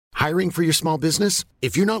Hiring for your small business?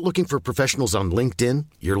 If you're not looking for professionals on LinkedIn,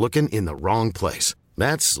 you're looking in the wrong place.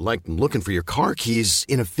 That's like looking for your car keys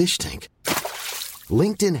in a fish tank.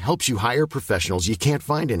 LinkedIn helps you hire professionals you can't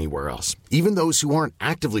find anywhere else, even those who aren't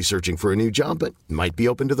actively searching for a new job but might be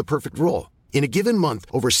open to the perfect role. In a given month,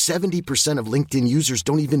 over 70% of LinkedIn users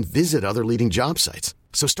don't even visit other leading job sites.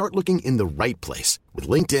 So start looking in the right place. With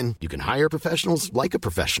LinkedIn, you can hire professionals like a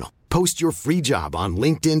professional. Post your free job on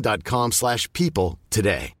linkedin.com/people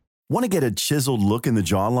today. Want to get a chiseled look in the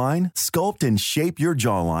jawline? Sculpt and shape your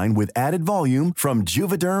jawline with added volume from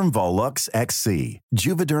Juvederm Volux XC.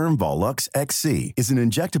 Juvederm Volux XC is an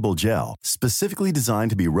injectable gel specifically designed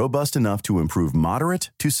to be robust enough to improve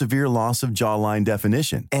moderate to severe loss of jawline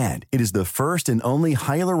definition. And it is the first and only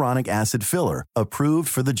hyaluronic acid filler approved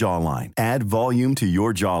for the jawline. Add volume to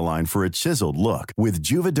your jawline for a chiseled look with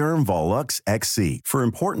Juvederm Volux XC. For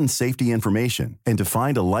important safety information and to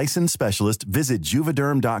find a licensed specialist, visit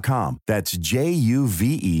juvederm.com. That's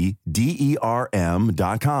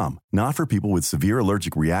JUVEDERM.com. Not for people with severe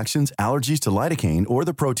allergic reactions, allergies to lidocaine, or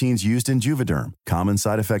the proteins used in Juvederm. Common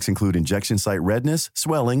side effects include injection site redness,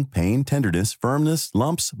 swelling, pain, tenderness, firmness,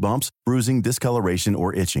 lumps, bumps, bruising, discoloration,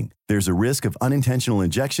 or itching. There's a risk of unintentional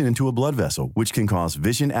injection into a blood vessel, which can cause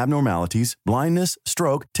vision abnormalities, blindness,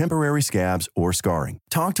 stroke, temporary scabs, or scarring.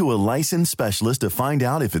 Talk to a licensed specialist to find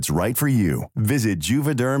out if it's right for you. Visit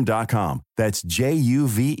Juvederm.com. That's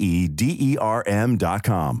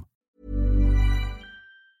JUVEDERM.com.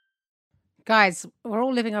 Guys, we're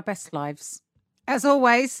all living our best lives. As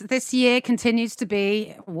always, this year continues to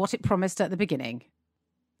be what it promised at the beginning.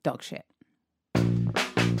 Dog shit.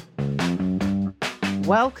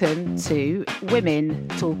 Welcome to Women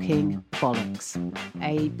Talking Bollocks,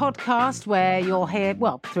 a podcast where you'll hear,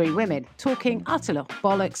 three women talking utter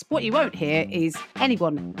bollocks. What you won't hear is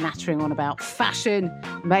anyone nattering on about fashion,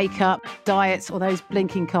 makeup, diets, or those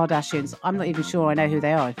blinking Kardashians. I'm not even sure I know who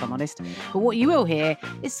they are, if I'm honest. But what you will hear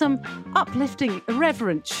is some uplifting,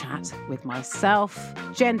 irreverent chat with myself,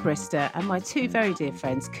 Jen Brister, and my two very dear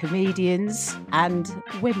friends, comedians and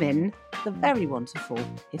women, the very wonderful,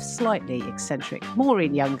 if slightly eccentric,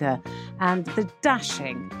 Maureen Younger, and the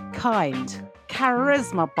dashing, kind,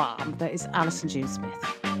 charisma bomb that is Alison June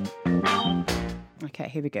Smith. Okay,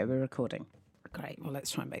 here we go. We're recording. Great. Well,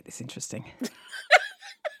 let's try and make this interesting.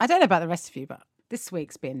 I don't know about the rest of you, but this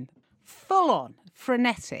week's been full on,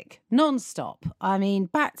 frenetic, non-stop. I mean,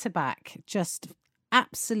 back to back, just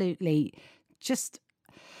absolutely, just...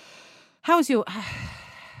 How's your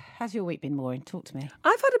week been, Maureen? Talk to me.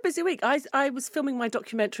 I've had a busy week. I was filming my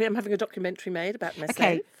documentary. I'm having a documentary made about myself.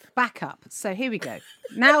 Okay, back up. So here we go.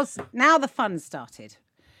 Now the fun started.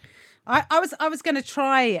 I was going to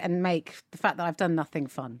try and make the fact that I've done nothing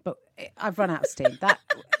fun, but I've run out of steam.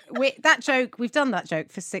 We've done that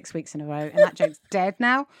joke for 6 weeks in a row, and that joke's dead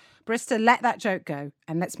now. Brister, let that joke go,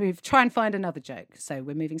 and let's try and find another joke. So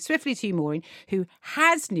we're moving swiftly to you, Maureen, who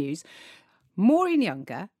has news. Maureen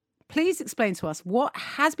Younger, please explain to us what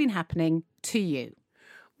has been happening to you.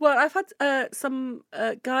 Well, I've had some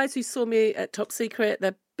guys who saw me at Top Secret.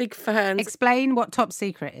 They're big fans. Explain what Top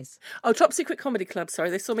Secret is. Oh, Top Secret Comedy Club. Sorry,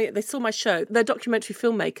 they saw my show. They're documentary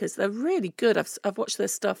filmmakers. They're really good. I've watched their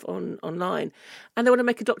stuff online, and they want to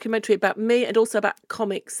make a documentary about me and also about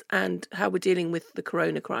comics and how we're dealing with the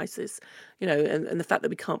Corona crisis, and the fact that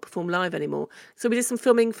we can't perform live anymore. So we did some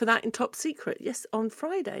filming for that in Top Secret. Yes, on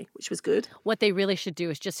Friday, which was good. What they really should do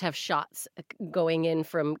is just have shots going in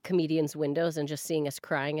from comedians' windows and just seeing us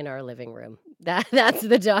crying in our living room. That's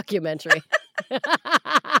the documentary.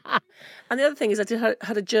 And the other thing is I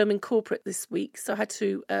had a German corporate this week, so I had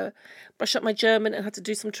to brush up my German and had to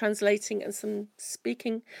do some translating and some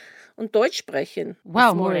speaking on Deutsch sprechen.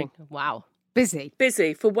 Wow, Maureen. Wow. Busy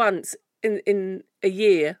for once in a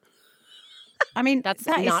year. I mean, that's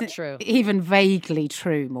that not isn't true. Even vaguely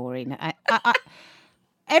true, Maureen. I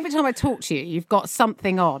every time I talk to you, you've got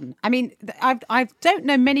something on. I mean, I don't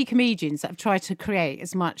know many comedians that have tried to create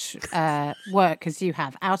as much work as you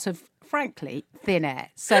have out of, frankly, thin air.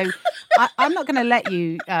 So I'm not going to let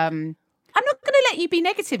you. I'm not going to let you be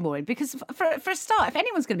negative, Maureen, because for a start, if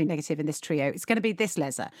anyone's going to be negative in this trio, it's going to be this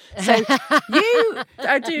leser. So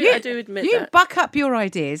I do admit you that. buck up your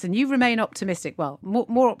ideas and you remain optimistic. Well,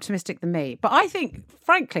 more optimistic than me. But I think,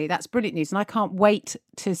 frankly, that's brilliant news, and I can't wait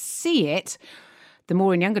to see it. The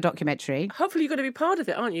Maureen Younger documentary. Hopefully you're going to be part of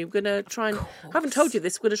it, aren't you? We're going to try and... I haven't told you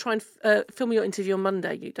this. We're going to try and film your interview on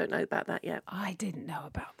Monday. You don't know about that yet. I didn't know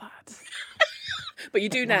about that. But you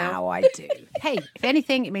do now. Now I do. Hey, if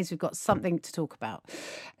anything, it means we've got something to talk about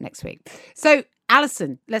next week. So,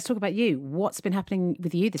 Alison, let's talk about you. What's been happening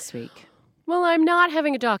with you this week? Well, I'm not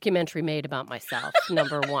having a documentary made about myself,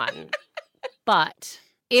 number one. But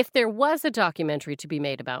If there was a documentary to be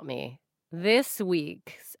made about me, this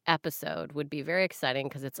week's episode would be very exciting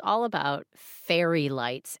because it's all about fairy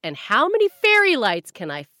lights and how many fairy lights can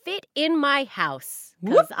I fit in my house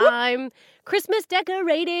because I'm Christmas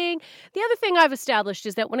decorating. The other thing I've established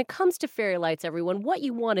is that when it comes to fairy lights, everyone, what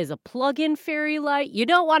you want is a plug-in fairy light. You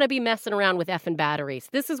don't want to be messing around with effing batteries.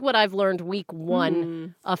 This is what I've learned week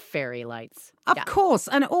 1 of fairy lights. Of course.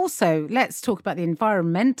 And also, let's talk about the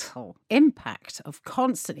environmental impact of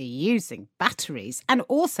constantly using batteries and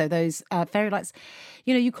also those fairy lights.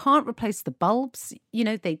 You know, you can't replace the bulbs. You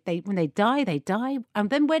know, they when they die, they die. And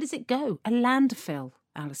then where does it go? A landfill,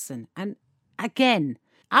 Alison. And again,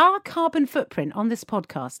 our carbon footprint on this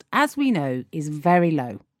podcast, as we know, is very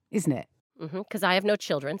low, isn't it? Because I have no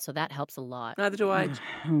children, so that helps a lot. Neither do I.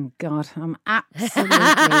 Oh, God, I'm absolutely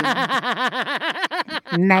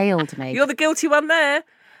nailed me. You're the guilty one there.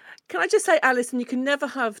 Can I just say, Alison, you can never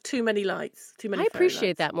have too many lights, too many I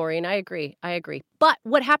appreciate that, Maureen. I agree. But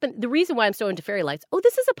what happened, the reason why I'm so into fairy lights,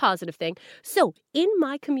 this is a positive thing. So in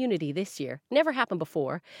my community this year, never happened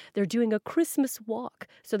before, they're doing a Christmas walk.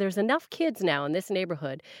 So there's enough kids now in this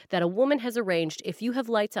neighborhood that a woman has arranged, if you have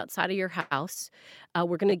lights outside of your house,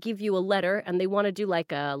 we're going to give you a letter, and they want to do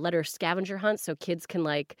like a letter scavenger hunt so kids can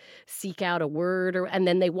like seek out a word, and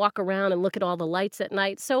then they walk around and look at all the lights at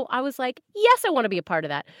night. So I was like, yes, I want to be a part of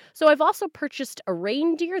that. So I've also purchased a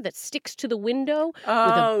reindeer that sticks to the window with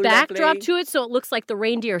a backdrop to it, so it looks like the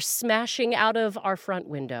reindeer smashing out of our front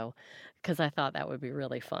window, because I thought that would be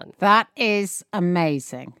really fun. That is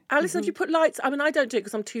amazing. Alison, have you put lights? I mean, I don't do it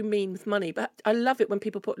because I'm too mean with money, but I love it when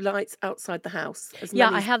people put lights outside the house.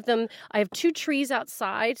 I have them. I have 2 trees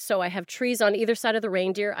outside, so I have trees on either side of the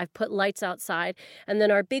reindeer. I've put lights outside, and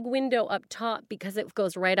then our big window up top, because it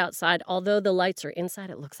goes right outside. Although the lights are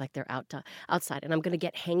inside, it looks like they're outside. And I'm going to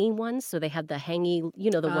get hanging ones, so they have the hanging,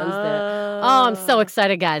 the ones that... Oh, I'm so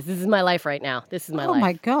excited, guys. This is my life right now. This is my life. Oh,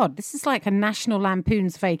 my God. This is like a National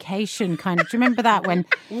Lampoon's Vacation kind of... Do you remember that when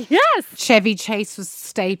yes, Chevy Chase was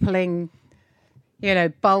stapling,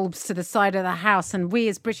 bulbs to the side of the house, and we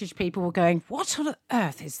as British people were going, what on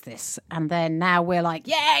earth is this? And then now we're like,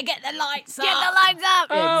 yeah, get the lights up. Get the lights up.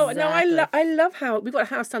 Oh, exactly. No, I love how we've got a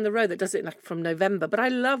house down the road that does it like from November, but I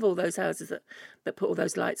love all those houses that put all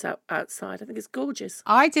those lights outside. I think it's gorgeous.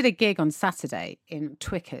 I did a gig on Saturday in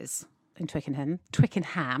Twickenham,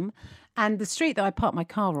 and the street that I parked my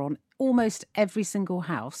car on, almost every single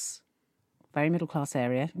house, very middle class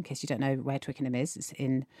area, in case you don't know where Twickenham is. It's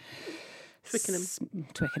in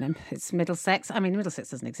Twickenham. It's Middlesex. I mean, Middlesex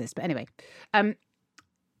doesn't exist, but anyway.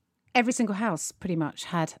 Every single house pretty much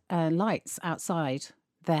had lights outside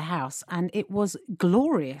their house, and it was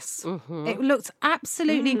glorious. Mm-hmm. It looked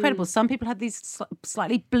absolutely incredible. Some people had these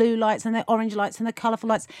slightly blue lights and their orange lights and their colourful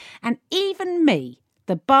lights. And even me,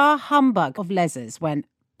 the bar humbug of Lesers, went,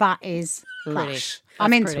 that is lush.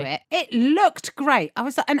 I'm into it. It looked great. And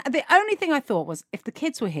the only thing I thought was, if the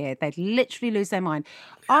kids were here, they'd literally lose their mind.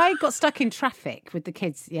 I got stuck in traffic with the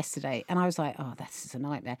kids yesterday, and I was like, oh, this is a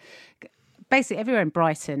nightmare. Basically, everywhere in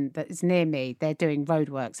Brighton that is near me, they're doing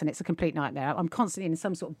roadworks, and it's a complete nightmare. I'm constantly in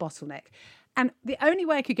some sort of bottleneck. And the only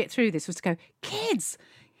way I could get through this was to go, kids,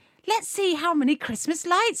 let's see how many Christmas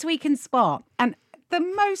lights we can spot. And the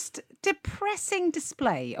most depressing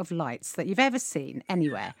display of lights that you've ever seen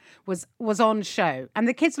anywhere was on show. And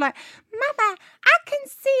the kids were like, Mama, I can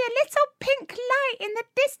see a little pink light in the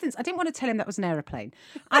distance. I didn't want to tell him that was an aeroplane.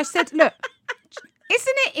 I said, look,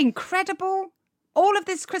 isn't it incredible? All of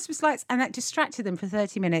this Christmas lights, and that distracted them for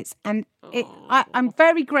 30 minutes. And I'm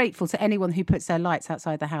very grateful to anyone who puts their lights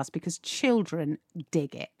outside the house, because children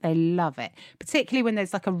dig it. They love it, particularly when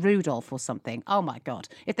there's like a Rudolph or something. Oh, my God.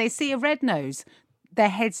 If they see a red nose, their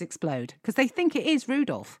heads explode because they think it is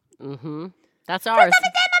Rudolph. Mm-hmm. That's ours.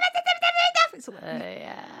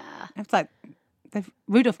 It's like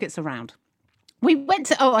Rudolph gets around. We went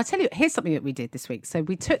to, I'll tell you, here's something that we did this week. So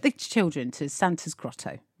we took the children to Santa's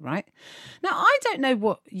Grotto, right? Now, I don't know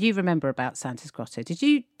what you remember about Santa's Grotto. Did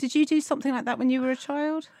you do something like that when you were a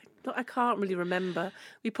child? No, I can't really remember.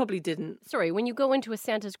 We probably didn't. Sorry, when you go into a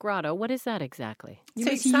Santa's Grotto, what is that exactly? You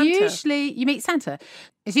meet Santa.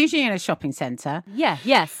 It's usually in a shopping centre. Yeah,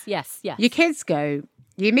 yes. Your kids go,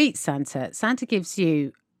 you meet Santa. Santa gives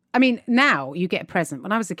you, I mean, now you get a present.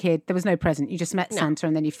 When I was a kid, there was no present. You just met Santa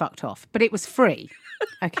and then you fucked off. But it was free.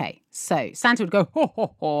 Okay, so Santa would go, ho,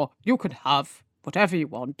 ho, ho, you can have whatever you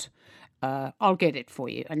want. I'll get it for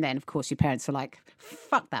you. And then, of course, your parents are like,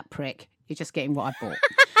 fuck that prick. You're just getting what I bought.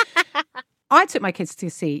 I took my kids to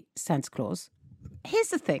see Santa Claus. Here's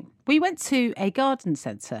the thing. We went to a garden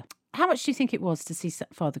centre. How much do you think it was to see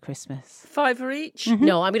Father Christmas? $5 each? Mm-hmm.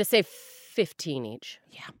 No, I'm going to say 15 each.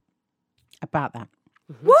 Yeah, about that.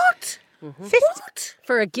 What? Mm-hmm. What?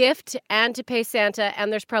 For a gift and to pay Santa,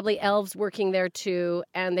 and there's probably elves working there too,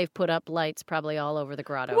 and they've put up lights probably all over the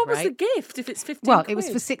grotto, What was right? the gift if it's 15 Well, quid? it was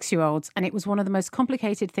for 6-year-olds, and it was one of the most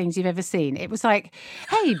complicated things you've ever seen. It was like,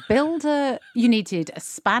 hey, you needed a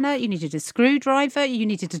spanner, you needed a screwdriver, you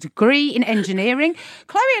needed a degree in engineering.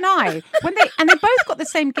 Chloe and I, they both got the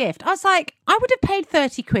same gift. I was like, I would have paid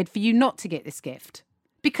 30 quid for you not to get this gift.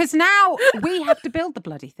 Because now we have to build the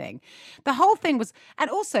bloody thing. The whole thing was... And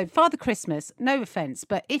also, Father Christmas, no offence,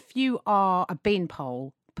 but if you are a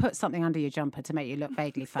beanpole, put something under your jumper to make you look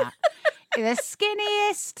vaguely fat. The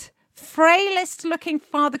skinniest, frailest looking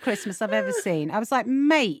Father Christmas I've ever seen. I was like,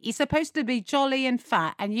 mate, you're supposed to be jolly and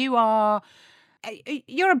fat, and you're a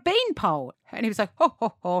beanpole. And he was like, ho,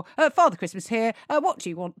 ho, ho, Father Christmas here. What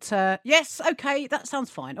do you want? Yes, okay, that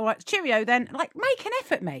sounds fine. All right, cheerio then. Like, make an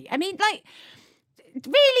effort, mate. I mean, like...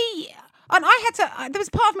 Really, and I had to, there was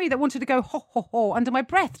part of me that wanted to go ho, ho, ho under my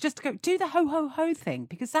breath just to go do the ho, ho, ho thing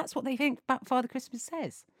because that's what they think about Father Christmas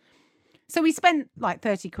says. So we spent like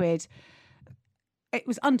 30 quid. It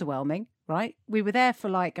was underwhelming, right? We were there for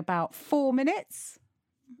like about 4 minutes,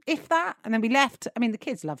 if that, and then we left. I mean, the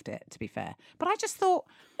kids loved it, to be fair. But I just thought...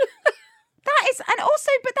 that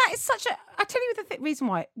is such a... I tell you the reason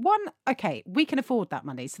why. One, okay, we can afford that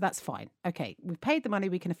money, so that's fine. Okay, we've paid the money,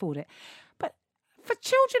 we can afford it. But... for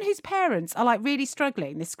children whose parents are like really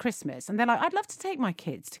struggling this Christmas and they're like, I'd love to take my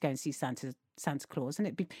kids to go and see Santa Claus, and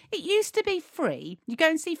it used to be free. You go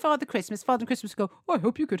and see Father Christmas would go, I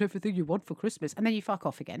hope you get everything you want for Christmas, and then you fuck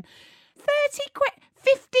off again. 30 quid,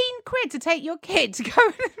 15 quid to take your kid to go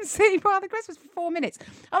and see Father Christmas for 4 minutes.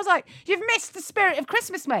 I was like, you've missed the spirit of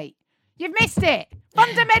Christmas, mate. You've missed it.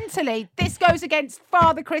 Fundamentally, this goes against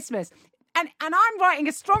Father Christmas. And I'm writing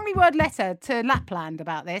a strongly worded letter to Lapland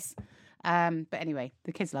about this. But anyway,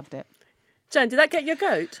 the kids loved it. Jen, did that get your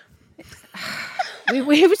goat?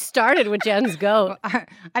 we started with Jen's goat. I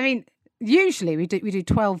mean, usually we do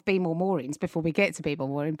 12 Be More Maureen's before we get to Be More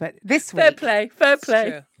Maureen, but this week... Fair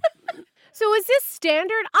play. So is this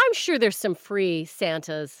standard? I'm sure there's some free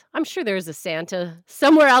Santas. I'm sure there's a Santa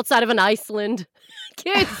somewhere outside of an Iceland.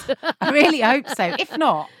 Kids. I really hope so. If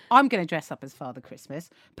not, I'm going to dress up as Father Christmas,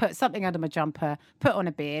 put something under my jumper, put on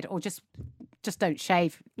a beard, or just don't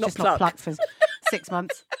shave, not pluck for 6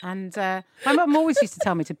 months. And my mum always used to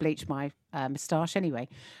tell me to bleach my moustache anyway.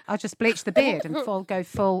 I'll just bleach the beard and go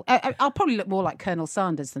full. I'll probably look more like Colonel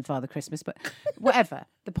Sanders than Father Christmas, but whatever.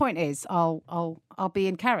 The point is, I'll be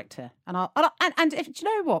in character, and and if, do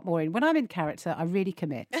you know what, Maureen? When I'm in character, I really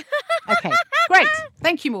commit. Okay, great.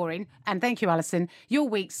 Thank you, Maureen, and thank you, Alison. Your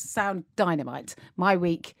weeks sound dynamite. My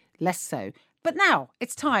week, less so. But now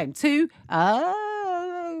it's time to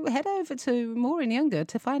head over to Maureen Younger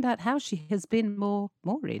to find out how she has been more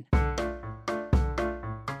Maureen.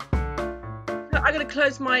 I'm going to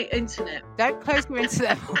close my internet. Don't close your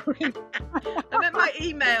internet, Maureen. I meant my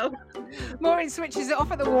email. Maureen switches it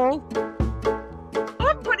off at the wall. I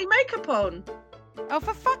haven't put any makeup on. Oh,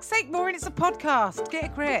 for fuck's sake, Maureen, it's a podcast. Get a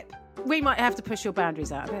grip. We might have to push your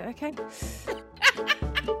boundaries out a bit, okay?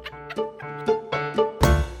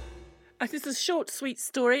 This is a short, sweet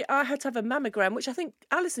story. I had to have a mammogram, which I think,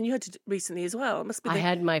 Alison, you had to do recently as well. It must be I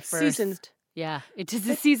had my first. Season. Yeah, it is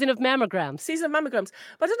the season of mammograms. Season of mammograms.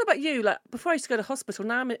 But I don't know about you. Like before, I used to go to hospital.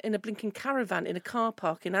 Now I'm in a blinking caravan in a car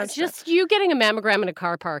park in Asda. Just you getting a mammogram in a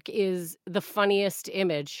car park is the funniest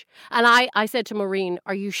image. And I said to Maureen,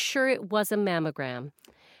 "Are you sure it was a mammogram?"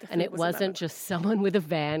 And it wasn't just someone with a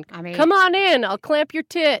van. I mean, come on in. I'll clamp your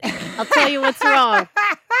tit. I'll tell you what's wrong.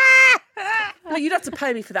 No, you'd have to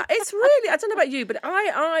pay me for that. It's really, I don't know about you, but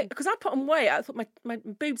because I put on weight, I thought my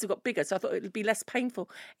boobs have got bigger, so I thought it would be less painful.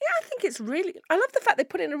 Yeah, I think it's really, I love the fact they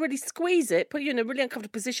put it in a really squeeze it, put you in a really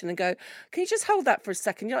uncomfortable position and go, can you just hold that for a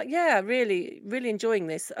second? You're like, yeah, really, really enjoying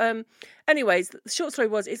this. Anyways, the short story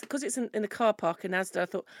was, it's because it's in the car park in Asda, I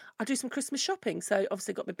thought I'll do some Christmas shopping. So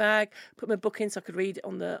obviously got my bag, put my book in so I could read it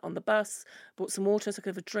on the bus, bought some water so I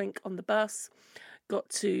could have a drink on the bus. Got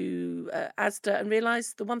to Asda and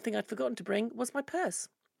realised the one thing I'd forgotten to bring was my purse.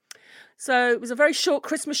 So it was a very short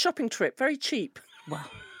Christmas shopping trip, very cheap. Wow,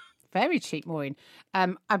 very cheap, Maureen.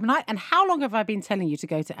 And how long have I been telling you to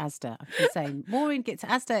go to Asda? I've been saying, Maureen, get to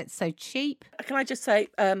Asda, it's so cheap. Can I just say,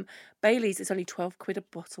 Bailey's is only 12 quid a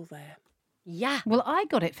bottle there. Yeah. Well, I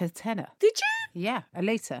got it for £10. Did you? Yeah, a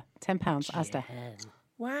litre, £10 Asda.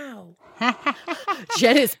 Wow.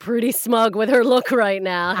 Jen is pretty smug with her look right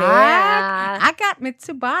now. Yeah. I got me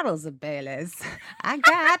 2 bottles of Baileys. I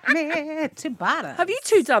got me 2 bottles. Have you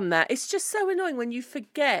two done that? It's just so annoying when you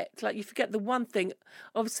forget. Like, you forget the one thing.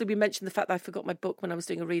 Obviously, we mentioned the fact that I forgot my book when I was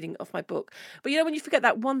doing a reading of my book. But, you know, when you forget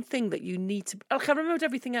that one thing that you need to... Like, I remembered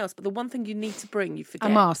everything else, but the one thing you need to bring, you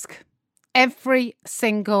forget. A mask. Every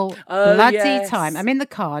single bloody yes. time. I'm in the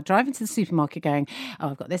car, driving to the supermarket going,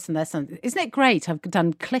 oh, I've got this and this. And isn't it great? I've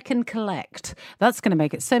done click and collect. That's going to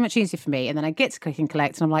make it so much easier for me. And then I get to click and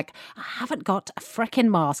collect and I'm like, I haven't got a frickin'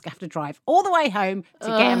 mask. I have to drive all the way home to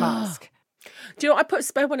get a mask. Do you know, I put a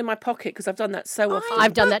spare one in my pocket because I've done that so often.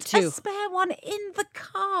 I've done that put too. A spare one in the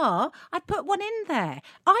car. I put one in there.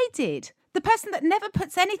 I did. The person that never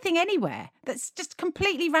puts anything anywhere, that's just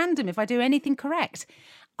completely random if I do anything correct.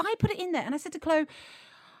 I put it in there and I said to Chloe,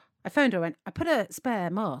 I phoned her and went, I put a spare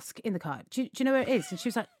mask in the car. Do you know where it is? And she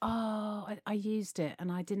was like, oh, I used it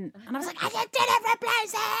and I didn't. And I was like, I didn't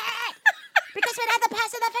replace it. Because another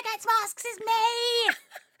person that forgets masks is me.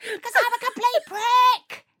 Because I'm a complete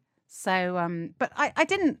prick. So, but I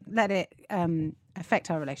didn't let it affect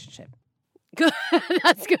our relationship. Good.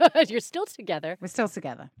 That's good. You're still together. We're still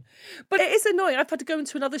together. But it is annoying. I've had to go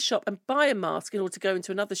into another shop and buy a mask in order to go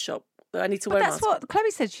into another shop. I need to wear a mask. That's what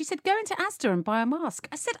Chloe said. She said, go into Asda and buy a mask.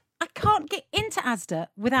 I said, I can't get into Asda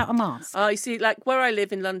without a mask. You see, like where I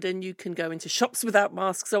live in London, you can go into shops without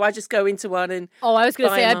masks. So I just go into one and Oh, I was going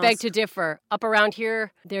to say, buy a I beg mask. to differ. Up around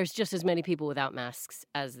here, there's just as many people without masks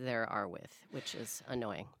as there are with, which is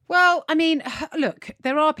annoying. Well, I mean, look,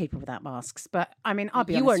 there are people without masks, but I mean, I'll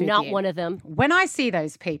be honest You are with not you. one of them. When I see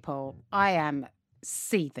those people, I am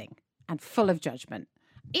seething and full of judgment.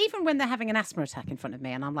 Even when they're having an asthma attack in front of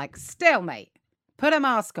me and I'm like, still, mate, put a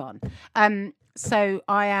mask on. So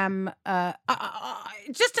I am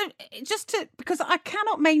just to because I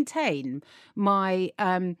cannot maintain my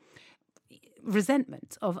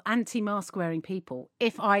resentment of anti-mask wearing people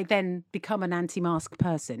if I then become an anti-mask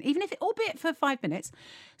person, even if, albeit for 5 minutes.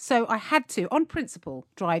 So I had to, on principle,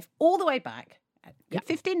 drive all the way back.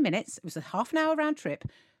 15 minutes. It was a half an hour round trip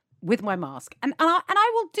with my mask, and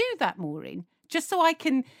I will do that, Maureen, just so I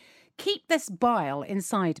can keep this bile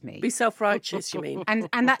inside me. Be self-righteous, you mean? And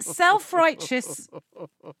that self-righteous,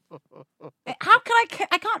 how can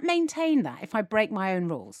I can't maintain that if I break my own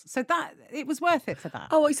rules. So that it was worth it for that.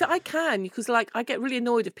 Oh, so I can, because like I get really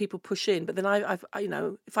annoyed if people push in, but then I you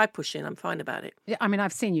know, if I push in, I'm fine about it. Yeah, I mean,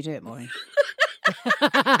 I've seen you do it, Maureen.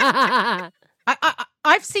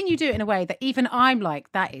 I've seen you do it in a way that even I'm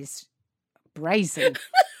like, that is brazen.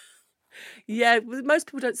 Yeah, most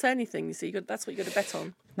people don't say anything. You see, that's what you got to bet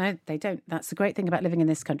on. No, they don't. That's the great thing about living in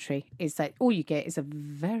this country, is that all you get is a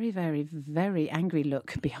very, very, very angry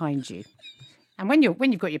look behind you. And when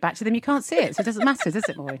you've got your back to them, you can't see it. So it doesn't matter, does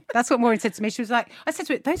it, Maureen? That's what Maureen said to me. She was like, I said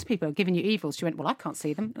to her, those people are giving you evils. She went, well, I can't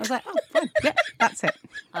see them. I was like, oh, fine. Yeah, that's it.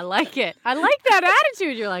 I like it. I like that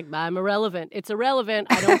attitude. You're like, I'm irrelevant. It's irrelevant.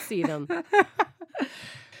 I don't see them.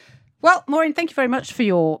 Well, Maureen, thank you very much for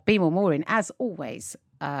your Be More Maureen, as always.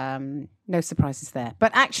 No surprises there.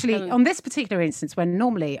 But actually, on this particular instance, when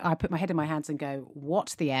normally I put my head in my hands and go,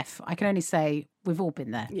 what the F? I can only say, we've all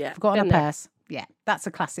been there. Yeah, Forgotten been a there. purse. Yeah, that's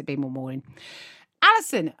a classic Be More Maureen.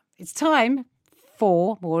 Alison, it's time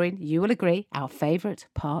for, Maureen, you will agree, our favourite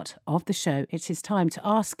part of the show. It is time to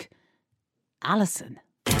ask Alison.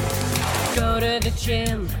 Go to the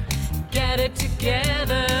gym, get it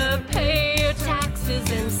together, pay your taxes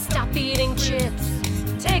and stop eating chips.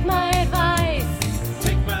 Take my advice.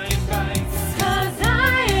 Take my advice. 'Cause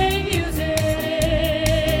I ain't using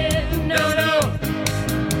it. No.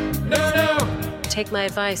 Take my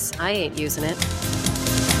advice. I ain't using it.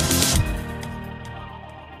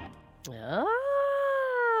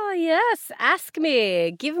 Oh, yes. Ask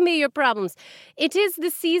me. Give me your problems. It is the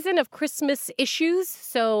season of Christmas issues,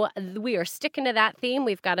 so we are sticking to that theme.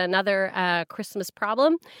 We've got another Christmas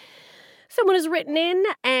problem. Someone has written in,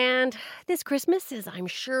 and this Christmas, as I'm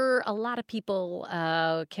sure a lot of people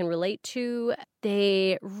can relate to,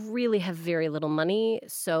 they really have very little money,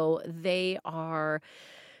 so they are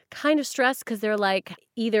kind of stressed because they're like,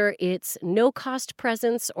 either it's no-cost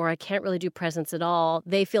presents or I can't really do presents at all.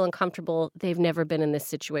 They feel uncomfortable. They've never been in this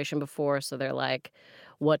situation before, so they're like,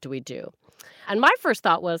 what do we do? And my first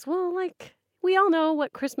thought was, well, like, we all know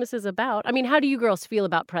what Christmas is about. I mean, how do you girls feel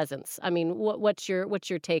about presents? I mean, what's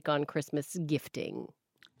your take on Christmas gifting?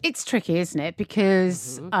 It's tricky, isn't it?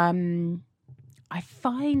 Because I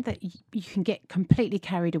find that you can get completely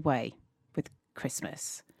carried away with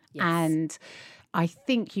Christmas. Yes. And I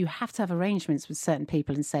think you have to have arrangements with certain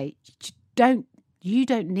people and say, you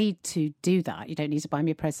don't need to do that. You don't need to buy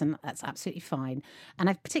me a present. That's absolutely fine. And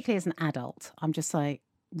particularly as an adult, I'm just like,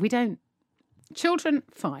 we don't. Children,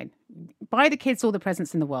 fine. Buy the kids all the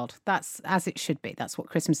presents in the world. That's as it should be. That's what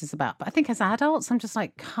Christmas is about. But I think as adults, I'm just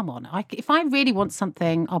like, come on. If I really want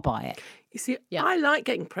something, I'll buy it. You see, I like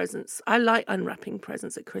getting presents. I like unwrapping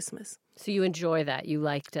presents at Christmas. So you enjoy that. You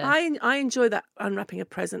like to... I enjoy that, unwrapping a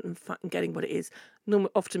present and getting what it is,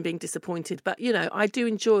 often being disappointed. But, I do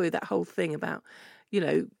enjoy that whole thing about,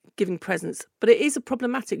 giving presents. But it is a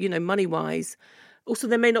problematic, money-wise. Also,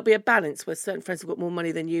 there may not be a balance where certain friends have got more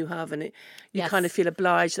money than you have, and you kind of feel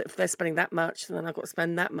obliged that if they're spending that much, then I've got to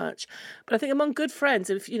spend that much. But I think among good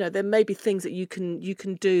friends, if there may be things that you can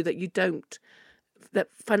do that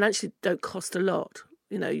financially don't cost a lot.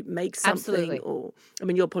 Make something. Absolutely. Or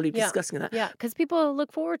you're probably discussing that. Yeah, because people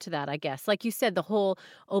look forward to that, I guess. Like you said, the whole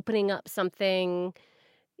opening up something.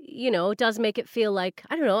 It does make it feel like,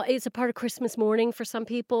 I don't know, it's a part of Christmas morning for some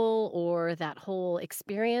people, or that whole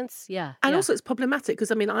experience. Yeah. And also it's problematic because,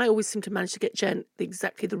 I always seem to manage to get Jen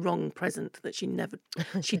exactly the wrong present that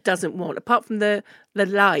she doesn't want. Apart from the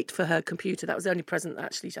light for her computer. That was the only present that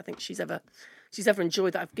actually I think she's ever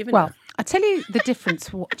enjoyed that I've given her. Well, I tell you the difference.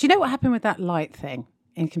 Do you know what happened with that light thing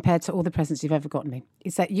compared to all the presents you've ever gotten me?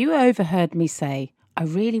 Is that you overheard me say, I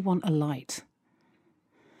really want a light.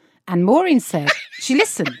 And Maureen said, she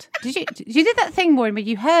listened. You did that thing, Maureen, where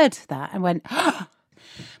you heard that and went, oh.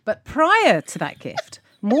 But prior to that gift,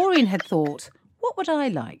 Maureen had thought, what would I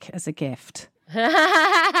like as a gift? And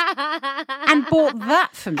bought that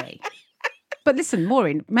for me. But listen,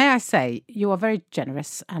 Maureen, may I say, you are very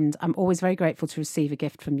generous and I'm always very grateful to receive a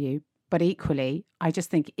gift from you. But equally, I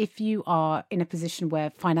just think if you are in a position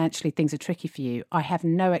where financially things are tricky for you, I have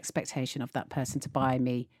no expectation of that person to buy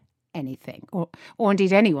me anything or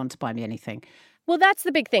indeed anyone to buy me anything. Well, that's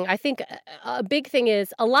the big thing. I think a big thing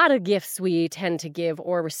is a lot of gifts we tend to give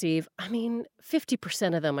or receive.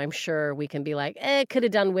 50% of them, I'm sure we can be like, could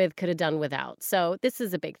have done with, could have done without. So this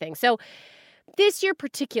is a big thing. So this year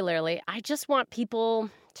particularly, I just want people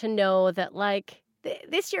to know that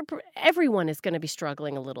this year, everyone is going to be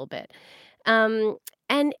struggling a little bit.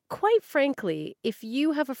 And quite frankly, if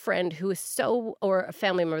you have a friend who is or a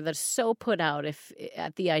family member that is so put out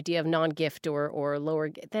at the idea of non-gift or lower,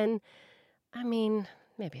 then,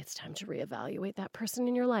 maybe it's time to reevaluate that person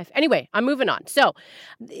in your life. Anyway, I'm moving on. So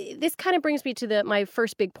this kind of brings me to my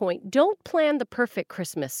first big point. Don't plan the perfect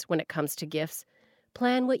Christmas when it comes to gifts.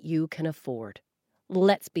 Plan what you can afford.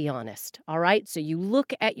 Let's be honest, all right? So you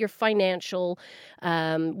look at your financial,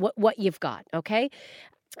 what you've got, okay?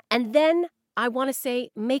 And then I want to say,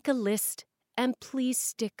 make a list and please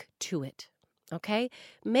stick to it, okay?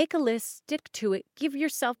 Make a list, stick to it, give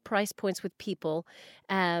yourself price points with people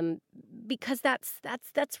because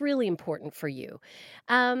that's really important for you.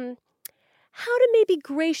 How to maybe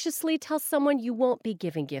graciously tell someone you won't be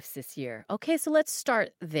giving gifts this year. Okay, so let's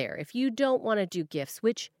start there. If you don't want to do gifts,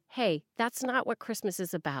 which, hey, that's not what Christmas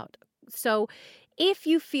is about. So if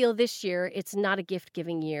you feel this year it's not a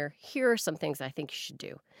gift-giving year, here are some things I think you should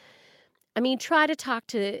do. Try to talk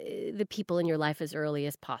to the people in your life as early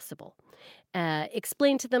as possible.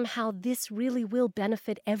 Explain to them how this really will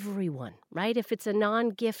benefit everyone, right? If it's a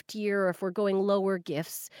non-gift year or if we're going lower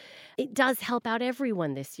gifts, it does help out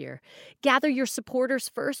everyone this year. Gather your supporters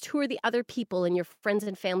first. Who are the other people in your friends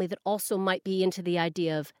and family that also might be into the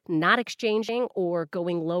idea of not exchanging or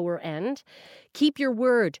going lower end? Keep your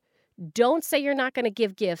word. Don't say you're not going to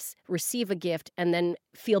give gifts, receive a gift, and then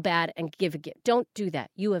feel bad and give a gift. Don't do that.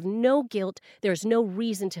 You have no guilt. There's no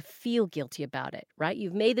reason to feel guilty about it, right?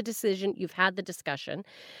 You've made the decision. You've had the discussion.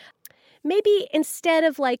 Maybe instead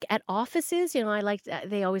of at offices,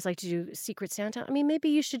 they always like to do Secret Santa. Maybe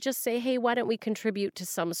you should just say, hey, why don't we contribute to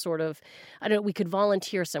some sort of, we could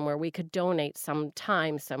volunteer somewhere. We could donate some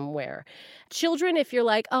time somewhere. Children, if you're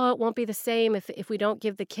like, oh, it won't be the same if we don't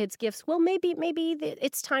give the kids gifts. Well, maybe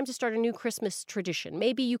it's time to start a new Christmas tradition.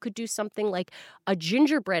 Maybe you could do something like a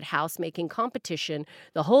gingerbread house making competition.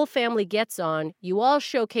 The whole family gets on. You all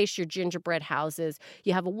showcase your gingerbread houses.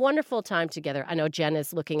 You have a wonderful time together. I know Jen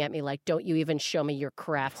is looking at me like, don't you even show me your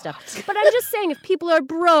craft stuff. But I'm just saying, if people are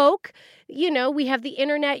broke, we have the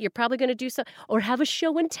internet. You're probably going to do something. Or have a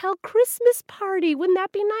show and tell Christmas party. Wouldn't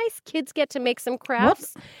that be nice? Kids get to make some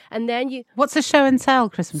crafts. And then What's a show and tell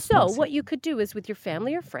Christmas party? So what you could do is with your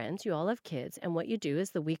family or friends, you all have kids. And what you do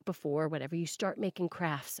is the week before, whatever, you start making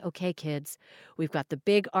crafts. Okay, kids, we've got the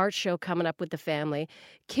big art show coming up with the family.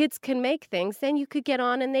 Kids can make things. Then you could get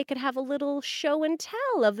on and they could have a little show and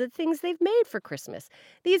tell of the things they've made for Christmas.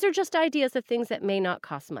 These are just ideas of things that may not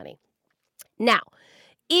cost money. Now,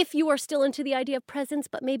 if you are still into the idea of presents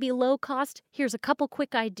but maybe low cost, here's a couple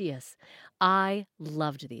quick ideas. I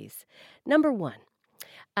loved these. Number one,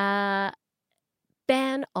 bake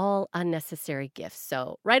ban all unnecessary gifts.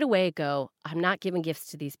 So right away go, I'm not giving gifts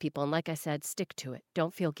to these people. And like I said, stick to it.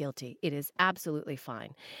 Don't feel guilty. It is absolutely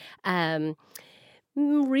fine.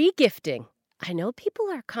 Regifting. I know people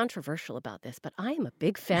are controversial about this, but I am a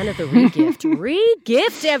big fan of the regift.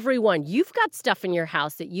 Regift, everyone. You've got stuff in your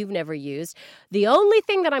house that you've never used. The only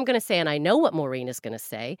thing that I'm going to say, and I know what Maureen is going to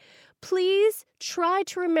say, please try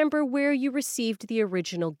to remember where you received the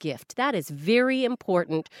original gift. That is very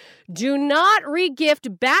important. Do not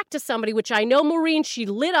regift back to somebody, which I know Maureen, she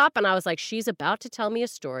lit up, and I was like, she's about to tell me a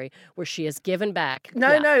story where she has given back.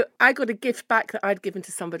 No, I got a gift back that I'd given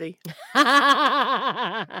to somebody.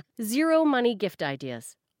 Zero money gift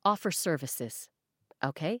ideas. Offer services.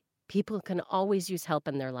 Okay? People can always use help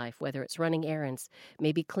in their life, whether it's running errands,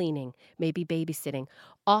 maybe cleaning, maybe babysitting,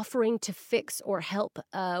 offering to fix or help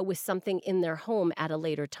with something in their home at a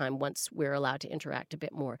later time once we're allowed to interact a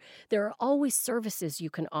bit more. There are always services you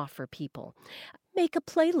can offer people. Make a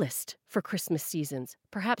playlist for Christmas seasons.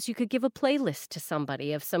 Perhaps you could give a playlist to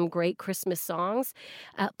somebody of some great Christmas songs.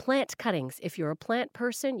 Plant cuttings. If you're a plant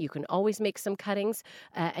person, you can always make some cuttings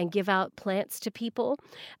and give out plants to people.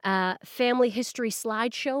 Family history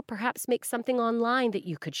slideshow. Perhaps make something online that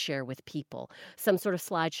you could share with people. Some sort of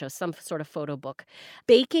slideshow, some sort of photo book.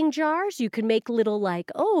 Baking jars. You can make little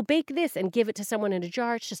bake this and give it to someone in a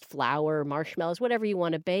jar. It's just flour, marshmallows, whatever you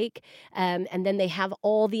want to bake. And then they have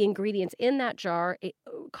all the ingredients in that jar. It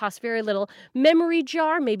costs very little. Memory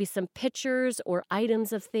jar, maybe some pictures or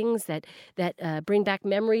items of things that bring back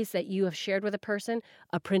memories that you have shared with a person.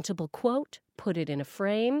 A printable quote, put it in a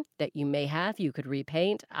frame that you may have. You could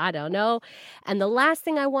repaint. I don't know. And the last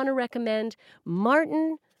thing I want to recommend,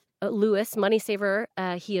 Martin Lewis, Money Saver,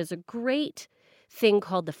 he has a great thing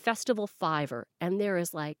called the Festival Fiver. And there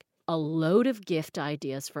is a load of gift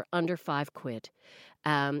ideas for under £5.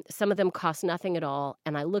 Some of them cost nothing at all,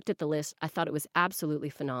 and I looked at the list. I thought it was absolutely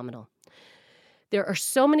phenomenal. There are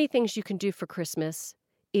so many things you can do for Christmas.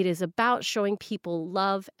 It is about showing people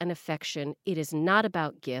love and affection. It is not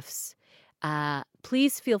about gifts.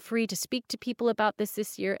 Please feel free to speak to people about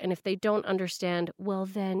this year, and if they don't understand, well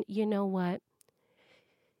then, you know what?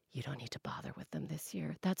 You don't need to bother with them this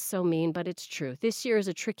year. That's so mean, but it's true. This year is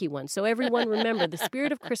a tricky one. So everyone remember, the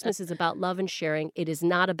spirit of Christmas is about love and sharing. It is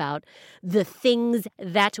not about the things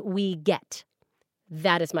that we get.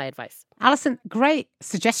 That is my advice. Alison, great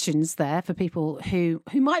suggestions there for people who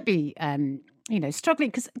might be struggling.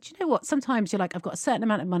 Because do you know what? Sometimes you're like, I've got a certain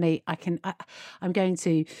amount of money. I'm going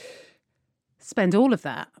to spend all of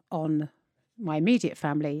that on my immediate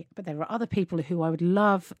family. But there are other people who I would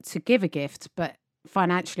love to give a gift, but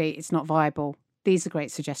financially it's not viable. These are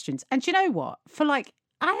great suggestions. And do you know what? I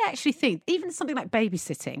actually think even something like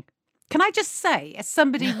babysitting, can I just say, as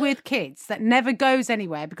somebody with kids that never goes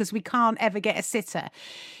anywhere because we can't ever get a sitter,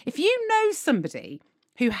 if you know somebody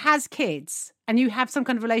who has kids and you have some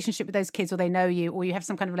kind of relationship with those kids, or they know you, or you have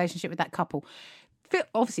some kind of relationship with that couple,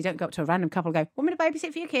 obviously don't go up to a random couple and go, want me to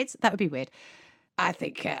babysit for your kids? That would be weird. I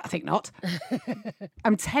think not.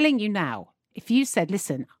 I'm telling you now, if you said,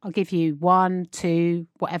 listen, I'll give you 1, 2,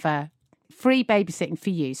 whatever, free babysitting for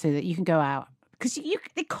you so that you can go out. Because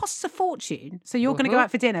it costs a fortune. So you're going to go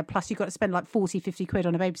out for dinner, plus you've got to spend 40, 50 quid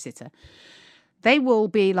on a babysitter. They will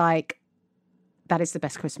be like, that is the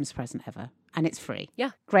best Christmas present ever. And it's free.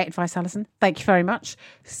 Yeah. Great advice, Alison. Thank you very much.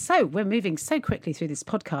 So we're moving so quickly through this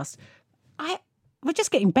podcast. We're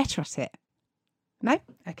just getting better at it. No?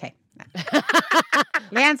 Okay. No.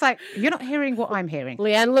 Leanne's like, you're not hearing what I'm hearing.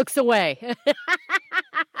 Leanne looks away.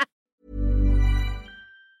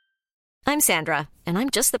 I'm Sandra, and I'm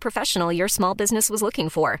just the professional your small business was looking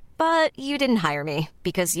for. But you didn't hire me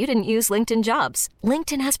because you didn't use LinkedIn Jobs.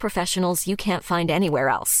 LinkedIn has professionals you can't find anywhere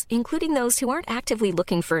else, including those who aren't actively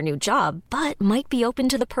looking for a new job, but might be open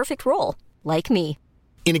to the perfect role, like me.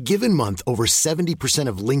 In a given month, over 70%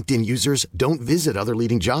 of LinkedIn users don't visit other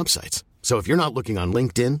leading job sites. So if you're not looking on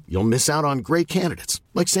LinkedIn, you'll miss out on great candidates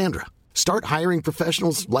like Sandra. Start hiring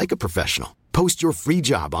professionals like a professional. Post your free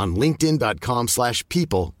job on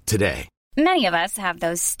linkedin.com/people today. Many of us have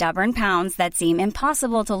those stubborn pounds that seem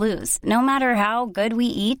impossible to lose, no matter how good we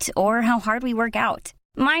eat or how hard we work out.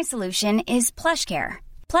 My solution is PlushCare.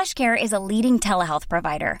 PlushCare is a leading telehealth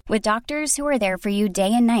provider with doctors who are there for you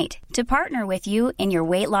day and night to partner with you in your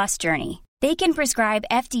weight loss journey. They can prescribe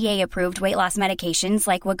FDA-approved weight loss medications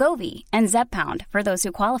like Wegovy and Zepbound for those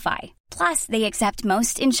who qualify. Plus, they accept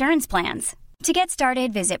most insurance plans. To get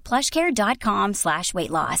started, visit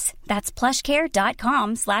plushcare.com/weightloss. That's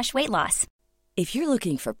plushcare.com/weightloss. If you're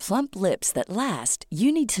looking for plump lips that last,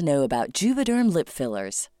 you need to know about Juvederm lip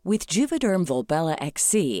fillers. With Juvederm Volbella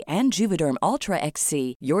XC and Juvederm Ultra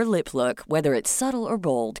XC, your lip look, whether it's subtle or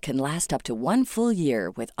bold, can last up to 1 full year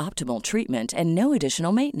with optimal treatment and no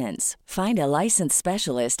additional maintenance. Find a licensed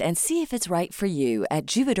specialist and see if it's right for you at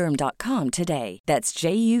Juvederm.com today. That's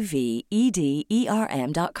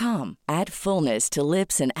JUVEDERM.com. Add fullness to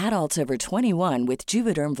lips in adults over 21 with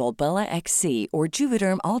Juvederm Volbella XC or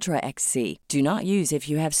Juvederm Ultra XC. Do not use if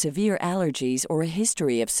you have severe allergies or a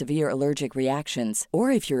history of severe allergic reactions, or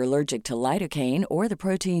if you're allergic to lidocaine or the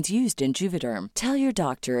proteins used in Juvederm. Tell your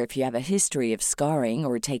doctor if you have a history of scarring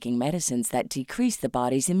or taking medicines that decrease the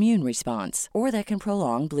body's immune response or that can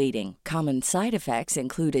prolong bleeding. Common side effects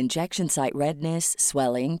include injection site redness,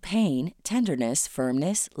 swelling, pain, tenderness,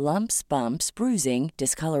 firmness, lumps, bumps, bruising,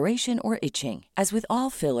 discoloration, or itching. As with all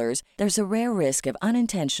fillers, there's a rare risk of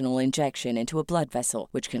unintentional injection into a blood vessel,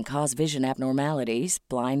 which can cause vision abnormalities,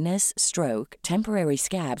 blindness, stroke, temporary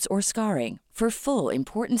scabs, or scarring. For full,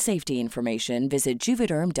 important safety information, visit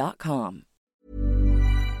Juvederm.com.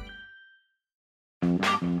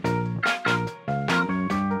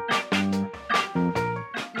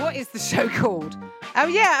 What is the show called? Oh,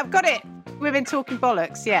 yeah, I've got it. Women Talking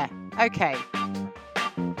Bollocks, yeah. Okay.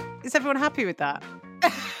 Is everyone happy with that?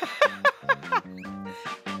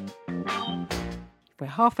 We're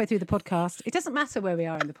halfway through the podcast. It doesn't matter where we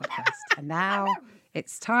are in the podcast. And now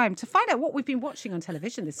it's time to find out what we've been watching on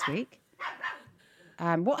television this week.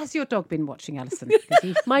 What has your dog been watching, Alison?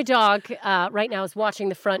 My dog right now is watching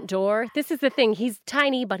the front door. This is the thing. He's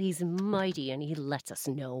tiny, but he's mighty, and he lets us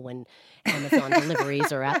know when Amazon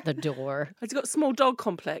deliveries are at the door. Has he got small dog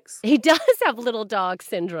complex? He does have little dog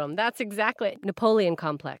syndrome. That's exactly it. Napoleon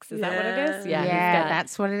complex. Is that what it is? Yeah,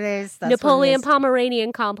 that's what it is. Napoleon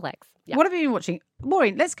Pomeranian complex. Yeah. What have you been watching?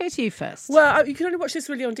 Maureen, let's go to you first. Well, you can only watch this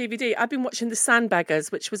really on DVD. I've been watching The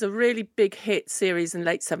Sandbaggers, which was a really big hit series in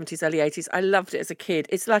late 70s, early 80s. I loved it as a kid.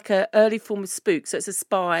 It's like an early form of Spook, so it's a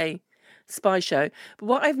spy show. But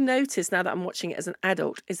what I've noticed now that I'm watching it as an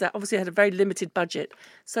adult is that obviously it had a very limited budget.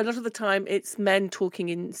 So a lot of the time it's men talking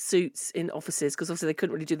in suits in offices because obviously they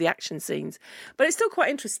couldn't really do the action scenes. But it's still quite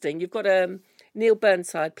interesting. You've got Neil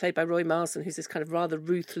Burnside, played by Roy Marsden, who's this kind of rather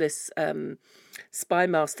ruthless spy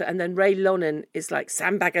master. And then Ray Lonan is like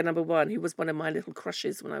Sandbagger number 1, who was one of my little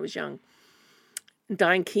crushes when I was young. And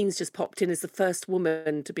Diane Keane's just popped in as the first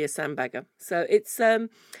woman to be a sandbagger. So it's off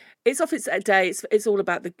its day. It's all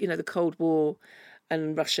about the Cold War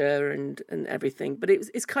and Russia and everything. But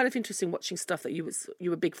it's kind of interesting watching stuff that you were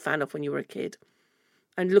a big fan of when you were a kid.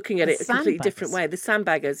 And looking at it a completely different way. The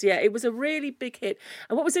Sandbaggers, yeah, it was a really big hit.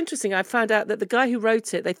 And what was interesting, I found out that the guy who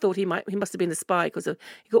wrote it, they thought he must have been a spy because he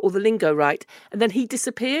got all the lingo right. And then he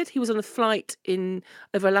disappeared. He was on a flight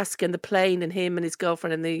over Alaska, and the plane and him and his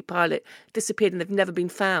girlfriend and the pilot disappeared, and they've never been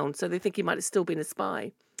found. So they think he might have still been a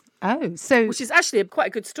spy. Oh, so which is actually quite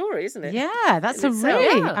a good story, isn't it? Yeah, that's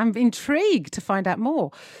I'm intrigued to find out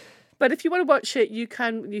more. But if you want to watch it, you'd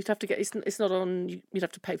have to get, it's not on, you'd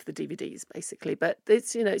have to pay for the DVDs, basically. But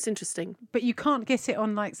it's interesting. But you can't get it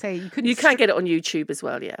on, like, say, you couldn't... You can get it on YouTube as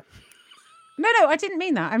well, yeah. No, I didn't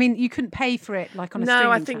mean that. I mean, you couldn't pay for it, like, on a streaming channel.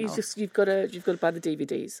 No, I think channel. you've got to buy the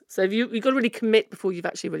DVDs. So you've got to really commit before you've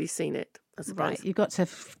actually really seen it, I suppose. Right, you've got to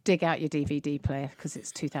dig out your DVD player because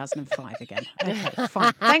it's 2005 again. Okay,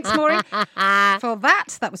 fine. Thanks, Maureen, for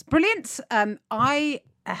that. That was brilliant. I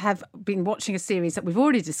have been watching a series that we've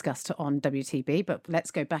already discussed on WTB, but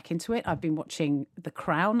let's go back into it. I've been watching The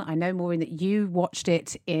Crown. I know, Maureen, that you watched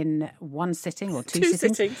it in one sitting or two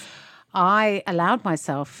sittings. I allowed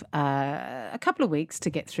myself a couple of weeks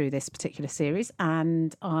to get through this particular series,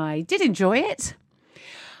 and I did enjoy it.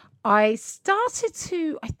 I started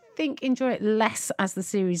to, I think, enjoy it less as the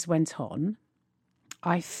series went on.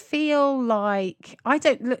 I feel like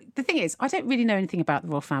the thing is, I don't really know anything about the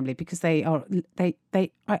royal family because I'm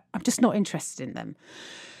just not interested in them.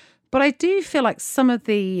 But I do feel like some of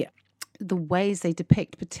the ways they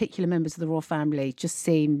depict particular members of the royal family just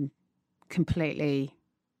seem completely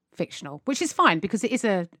fictional, which is fine because it is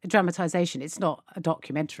a dramatization. It's not a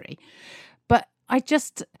documentary. But I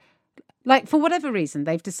just, like, for whatever reason,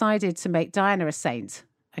 they've decided to make Diana a saint.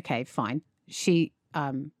 Okay, fine. She,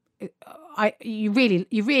 you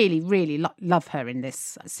really love her in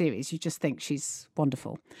this series. You just think she's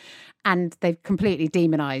wonderful. And they've completely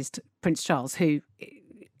demonised Prince Charles, who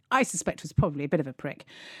I suspect was probably a bit of a prick.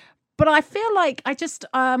 But I feel like I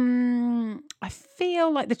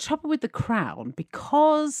feel like the trouble with The Crown,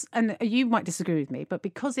 because, and you might disagree with me, but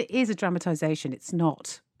because it is a dramatisation, it's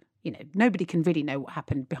not, nobody can really know what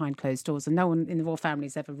happened behind closed doors, and no one in the royal family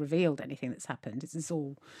has ever revealed anything that's happened. It's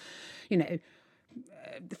all,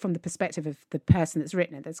 from the perspective of the person that's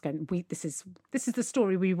written it, that's going, this is the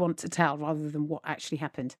story we want to tell rather than what actually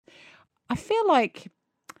happened. I feel like,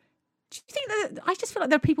 do you think that, I just feel like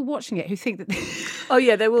there are people watching it who think that oh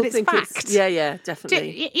yeah, they will think fact. it's yeah,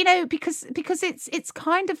 definitely. Because it's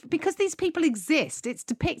kind of, because these people exist, it's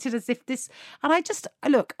depicted as if this, and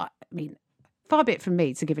I mean, far be it from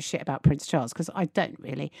me to give a shit about Prince Charles, because I don't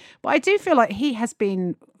really, but I do feel like he has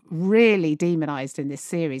been really demonized in this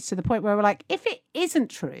series to the point where we're like, if it isn't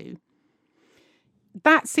true,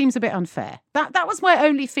 that seems a bit unfair. That was my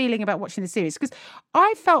only feeling about watching the series, because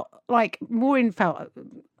I felt like Maureen felt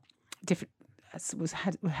different.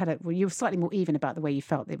 You were slightly more even about the way you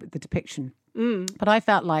felt the depiction. But I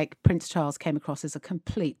felt like Prince Charles came across as a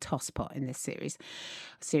complete tosspot in this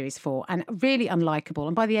series 4, and really unlikable.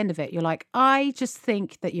 And by the end of it, you're like, I just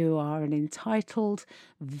think that you are an entitled,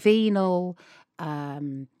 venal,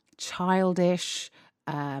 childish,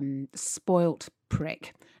 spoilt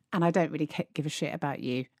prick. And I don't really give a shit about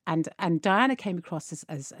you. And Diana came across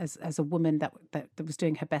as a woman that was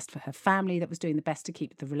doing her best for her family, that was doing the best to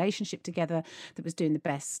keep the relationship together, that was doing the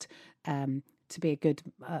best to be a good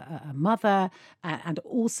a mother, and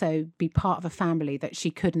also be part of a family that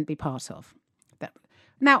she couldn't be part of.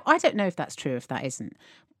 Now, I don't know if that's true, if that isn't.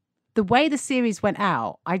 The way the series went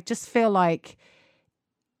out, I just feel like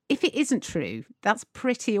if it isn't true, that's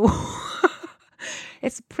pretty awful.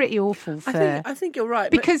 It's pretty awful for... I think you're right.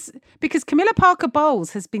 Because Camilla Parker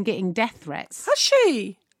Bowles has been getting death threats. Has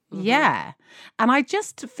she? Yeah. And I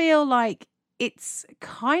just feel like it's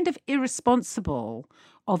kind of irresponsible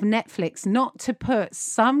of Netflix not to put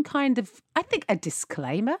some kind of, I think, a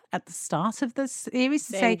disclaimer at the start of the series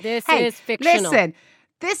to say, this hey, is fictional. Listen,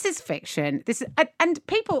 this is fiction. This is, and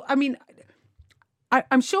people, I mean...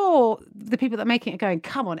 I'm sure the people that are making it are going,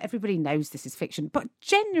 come on, everybody knows this is fiction. But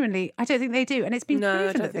genuinely, I don't think they do. And it's been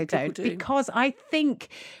proven that they don't. Because I think,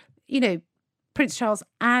 Prince Charles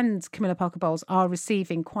and Camilla Parker Bowles are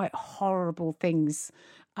receiving quite horrible things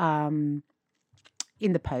in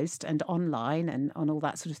the post and online and on all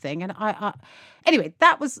that sort of thing. And anyway,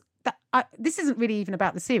 this isn't really even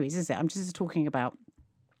about the series, is it? I'm just talking about,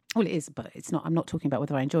 well, it is, but it's not. I'm not talking about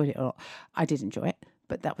whether I enjoyed it or not. I did enjoy it.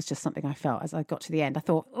 But that was just something I felt as I got to the end. I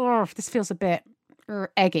thought, oh, this feels a bit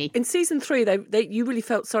eggy. In season 3, you really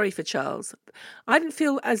felt sorry for Charles. I didn't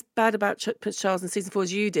feel as bad about Prince Charles in season 4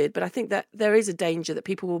 as you did, but I think that there is a danger that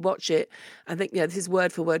people will watch it and think, this is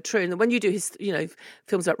word for word true. And when you do his,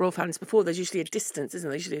 films about royal families before, there's usually a distance, isn't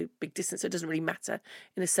there? There's usually a big distance, so it doesn't really matter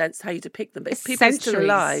in a sense how you depict them. But if people are still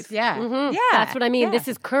alive, yeah, yeah, that's what I mean. Yeah. This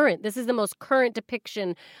is current. This is the most current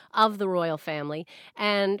depiction of the royal family,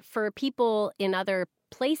 and for people in other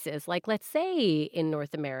places, like let's say in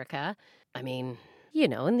North America, I mean,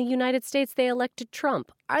 in the United States, they elected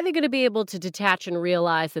Trump. Are they going to be able to detach and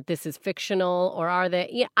realize that this is fictional, or are they?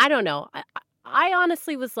 Yeah, I don't know. I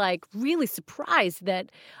honestly was like really surprised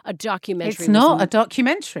that a documentary. It's not a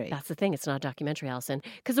documentary. That's the thing. It's not a documentary, Alison.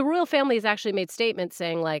 Because the royal family has actually made statements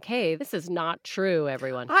saying like, hey, this is not true,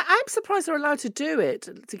 everyone. I'm surprised they're allowed to do it,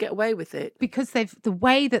 to get away with it. Because the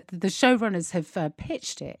way that the showrunners have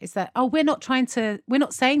pitched it is that, we're not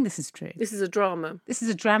saying this is true. This is a drama. This is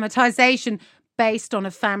a dramatization based on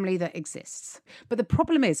a family that exists. But the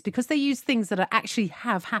problem is, because they use things that actually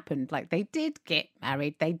have happened, like they did get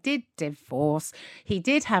married, they did divorce, he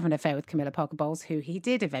did have an affair with Camilla Parker Bowles, who he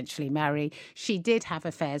did eventually marry, she did have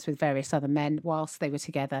affairs with various other men whilst they were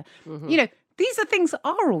together. Mm-hmm. These are things that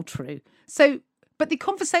are all true. So, but the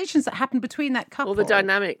conversations that happened between that couple... Or the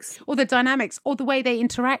dynamics, or the way they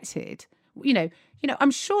interacted...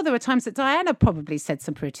 I'm sure there were times that Diana probably said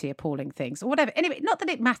some pretty appalling things or whatever. Anyway, not that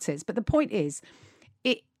it matters, but the point is,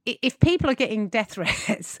 if people are getting death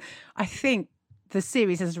threats, I think the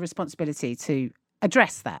series has a responsibility to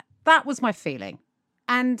address that. That was my feeling.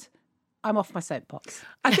 And I'm off my soapbox.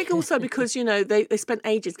 I think also because, they spent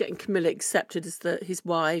ages getting Camilla accepted as his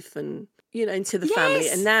wife and, into the family.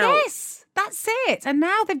 And now... Yes. That's it. And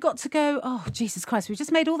now they've got to go, oh, Jesus Christ, we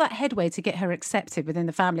just made all that headway to get her accepted within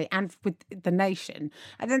the family and with the nation.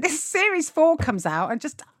 And then this series 4 comes out and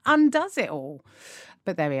just undoes it all.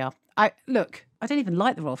 But there we are. I don't even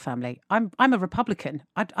like the royal family. I'm a Republican.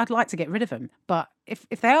 I'd like to get rid of them. But if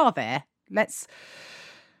they are there, let's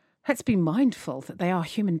be mindful that they are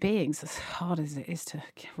human beings, as hard as it is to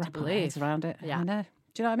wrap our heads around it. Yeah. I know.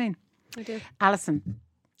 Do you know what I mean? I do. Alison.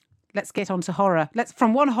 Let's get on to horror.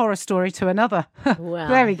 From one horror story to another. Well,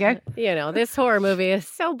 there we go. This horror movie is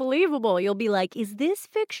so believable. You'll be like, is this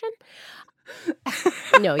fiction?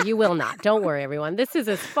 No, you will not. Don't worry, everyone. This is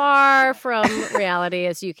as far from reality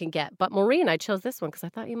as you can get. But Maureen, I chose this one because I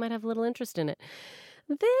thought you might have a little interest in it.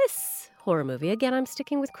 this horror movie, again, I'm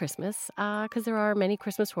sticking with Christmas because there are many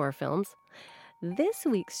Christmas horror films. This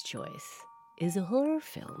week's choice is a horror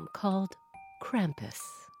film called Krampus,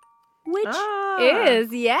 which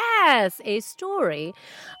is, yes, a story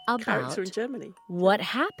about Character in Germany. What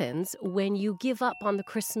happens when you give up on the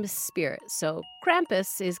Christmas spirit. So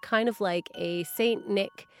Krampus is kind of like a Saint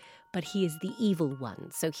Nick, but he is the evil one.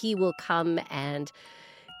 So he will come and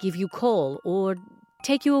give you coal or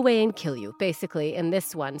take you away and kill you, basically, in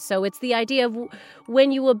this one. So it's the idea of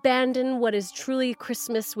when you abandon what is truly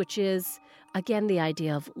Christmas, which is, again, the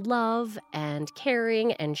idea of love and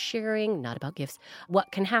caring and sharing, not about gifts,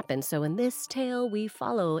 what can happen. So in this tale, we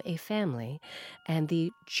follow a family and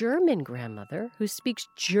the German grandmother, who speaks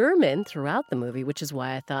German throughout the movie, which is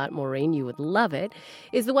why I thought, Maureen, you would love it,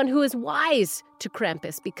 is the one who is wise to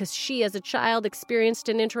Krampus because she, as a child, experienced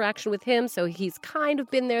an interaction with him. So he's kind of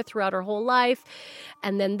been there throughout her whole life.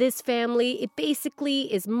 And then this family, it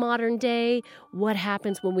basically is modern day. What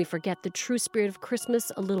happens when we forget the true spirit of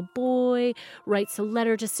Christmas? A little boy writes a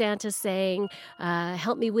letter to Santa saying,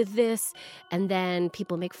 help me with this. And then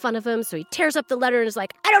people make fun of him. So he tears up the letter and is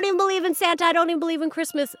like, I don't even believe in Santa. I don't even believe in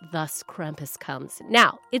Christmas. Thus, Krampus comes.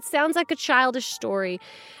 Now, it sounds like a childish story,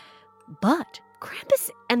 but Krampus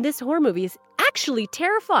and this horror movie is actually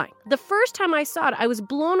terrifying. The first time I saw it, I was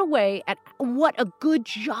blown away at what a good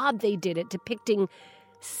job they did at depicting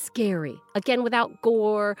scary. Again, without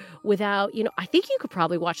gore, without, I think you could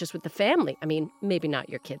probably watch this with the family. I mean, maybe not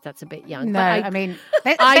your kids. That's a bit young. No, but I mean,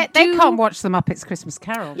 they can't watch the Muppets Christmas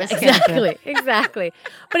Carol. Yeah, exactly.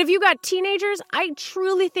 But if you got teenagers, I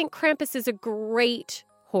truly think Krampus is a great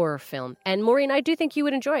horror film. And Maureen, I do think you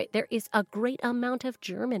would enjoy it. There is a great amount of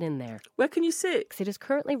German in there. Where can you see it? It is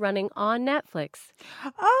currently running on Netflix.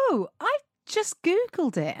 Oh, I just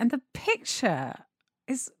Googled it and the picture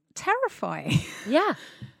is terrifying. Yeah.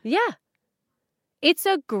 It's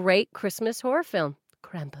a great Christmas horror film,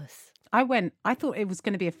 Krampus. I thought it was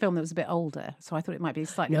going to be a film that was a bit older, so I thought it might be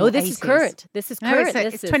slightly No, more this 80s. is current. This is current.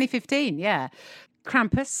 It's 2015, yeah.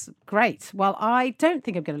 Krampus, great. Well, I don't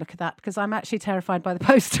think I'm going to look at that because I'm actually terrified by the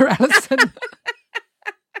poster, Alison.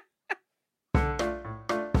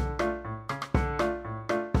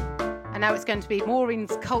 And now it's going to be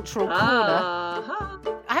Maureen's Cultural Corner.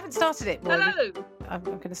 I haven't started it, Maureen. Hello. I'm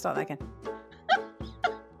going to start that again.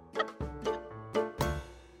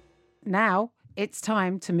 Now it's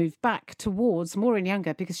time to move back towards Maureen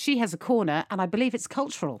Younger because she has a corner and I believe it's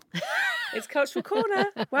cultural. It's Cultural Corner.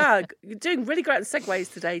 Wow, you're doing really great at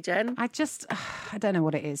segues today, Jen. I don't know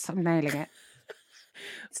what it is. I'm nailing it.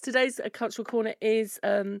 Today's Cultural Corner is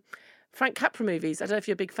Frank Capra movies. I don't know if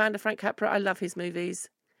you're a big fan of Frank Capra. I love his movies.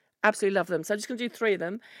 Absolutely love them. So I'm just going to do three of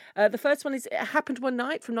them. The first one is It Happened One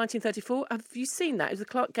Night from 1934. Have you seen that? It was with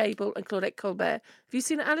Clark Gable and Claudette Colbert. Have you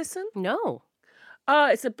seen it, Alison? No.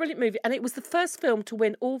 It's a brilliant movie, and it was the first film to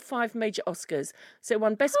win all 5 major Oscars. So it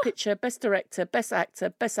won Best Picture, Best Director, Best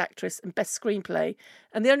Actor, Best Actress, and Best Screenplay.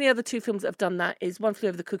 And the only other 2 films that have done that is One Flew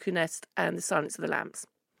Over the Cuckoo Nest and The Silence of the Lambs.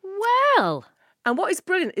 Well. And what is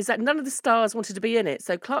brilliant is that none of the stars wanted to be in it.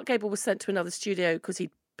 So Clark Gable was sent to another studio because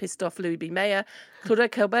he pissed off Louis B. Mayer.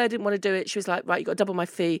 Claudette Colbert didn't want to do it. She was like, right, you've got to double my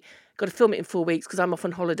fee. Got to film it in 4 weeks because I'm off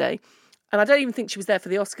on holiday. And I don't even think she was there for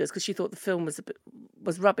the Oscars because she thought the film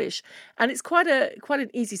was rubbish. And it's quite an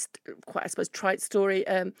easy, quite I suppose trite story.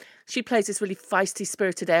 She plays this really feisty,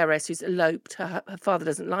 spirited heiress who's eloped. Her father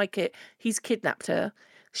doesn't like it. He's kidnapped her.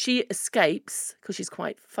 She escapes because she's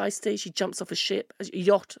quite feisty. She jumps off a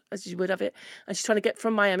yacht, as you would have it, and she's trying to get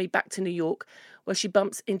from Miami back to New York, where she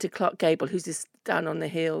bumps into Clark Gable, who's this down on the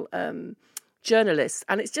hill journalist,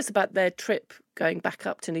 and it's just about their trip going back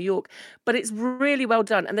up to New York. But it's really well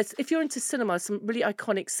done, and if you're into cinema, some really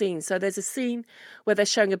iconic scenes. So there's a scene where they're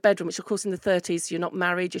showing a bedroom, which of course in the 30s, you're not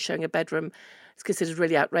married, you're showing a bedroom. It's considered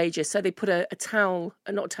really outrageous. So they put a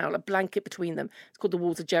blanket between them. It's called the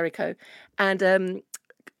Walls of Jericho, and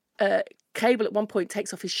Cable at one point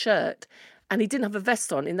takes off his shirt. And he didn't have a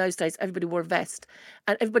vest on. In those days, everybody wore a vest.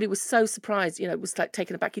 And everybody was so surprised, it was like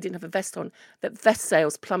taken aback he didn't have a vest on, that vest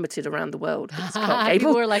sales plummeted around the world.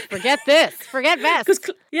 People were like, forget this, forget vests.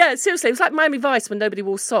 Yeah, seriously, it was like Miami Vice when nobody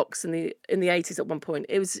wore socks in the 80s at one point.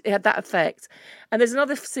 It had that effect. And there's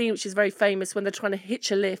another scene which is very famous when they're trying to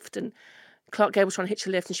hitch a lift and Clark Gable's trying to hitch a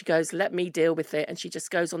lift and she goes, let me deal with it. And she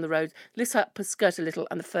just goes on the road, lifts up her skirt a little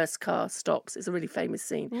and the first car stops. It's a really famous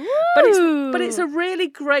scene. But it's a really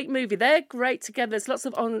great movie. They're great together. There's lots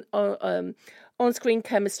of on-screen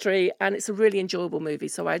chemistry and it's a really enjoyable movie.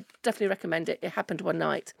 So I definitely recommend it. It Happened One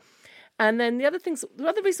Night. And then the other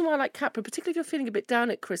reason why I like Capra, particularly if you're feeling a bit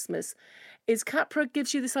down at Christmas, is Capra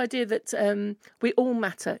gives you this idea that we all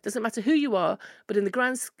matter. It doesn't matter who you are, but in the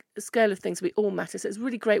grand scale of things, we all matter. So it's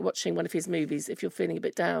really great watching one of his movies if you're feeling a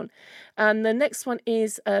bit down. And the next one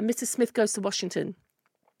is Mr. Smith Goes to Washington,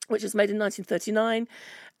 which was made in 1939,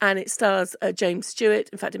 and it stars James Stewart.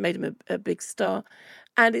 In fact, it made him a big star.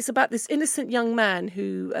 And it's about this innocent young man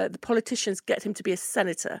who the politicians get him to be a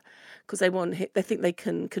senator because they think they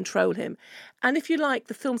can control him. And if you like,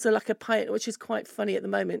 the films are like a pioneer, which is quite funny at the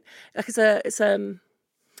moment. Like it's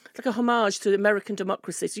like a homage to American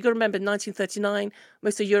democracy. So you've got to remember, in 1939,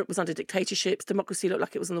 most of Europe was under dictatorships. Democracy looked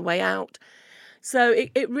like it was on the way out. So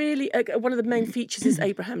it really, one of the main features is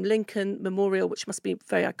Abraham Lincoln Memorial, which must be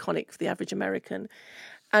very iconic for the average American.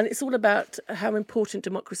 And it's all about how important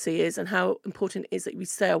democracy is and how important it is that we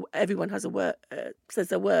say everyone has a word, says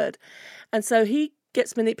their word. And so he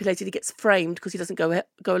gets manipulated, he gets framed because he doesn't go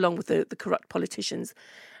along with the corrupt politicians.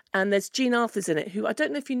 And there's Jean Arthurs in it, who I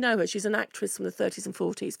don't know if you know her. She's an actress from the 30s and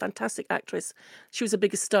 40s, fantastic actress. She was a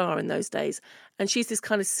bigger star in those days. And she's this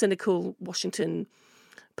kind of cynical Washington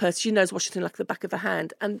person. She knows Washington like the back of her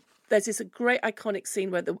hand. And there's this great iconic scene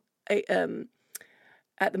where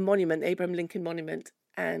at the monument, the Abraham Lincoln Monument,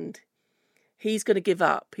 and he's going to give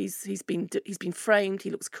up. He's been framed.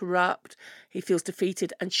 He looks corrupt. He feels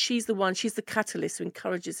defeated, and she's the catalyst who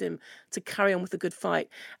encourages him to carry on with the good fight.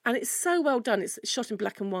 And it's so well done. It's shot in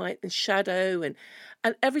black and white and shadow, and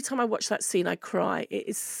every time I watch that scene, I cry. It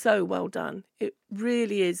is so well done. It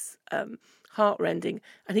really is heartrending.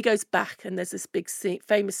 And he goes back, and there's this big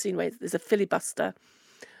famous scene where there's a filibuster,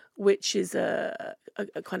 which is a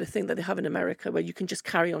kind of thing that they have in America where you can just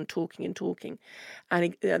carry on talking and talking.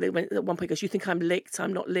 And at one point he goes, "You think I'm licked?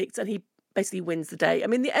 I'm not licked." And he basically wins the day. I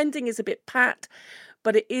mean, the ending is a bit pat,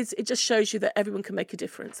 but it just shows you that everyone can make a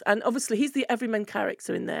difference. And obviously he's the everyman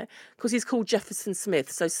character in there because he's called Jefferson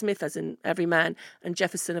Smith. So Smith as in everyman, and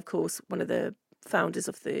Jefferson, of course, one of the founders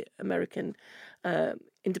of the American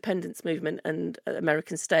independence movement and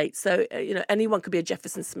American states. So, anyone could be a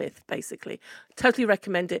Jefferson Smith, basically. Totally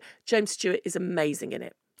recommend it. James Stewart is amazing in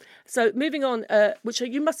it. So moving on, which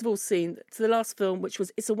you must have all seen, to the last film, which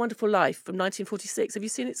was It's a Wonderful Life from 1946. Have you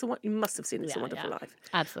seen it? You must have seen It's a Wonderful Life.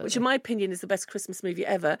 Absolutely. Which in my opinion is the best Christmas movie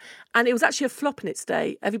ever. And it was actually a flop in its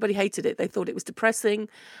day. Everybody hated it. They thought it was depressing.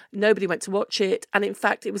 Nobody went to watch it. And in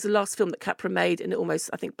fact, it was the last film that Capra made, and it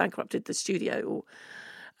almost, I think, bankrupted the studio.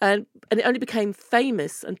 And it only became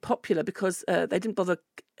famous and popular because they didn't bother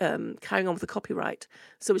carrying on with the copyright.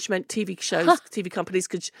 So which meant TV companies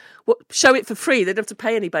could show it for free. They didn't have to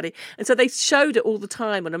pay anybody. And so they showed it all the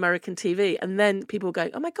time on American TV. And then people were going,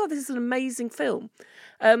 "Oh my God, this is an amazing film."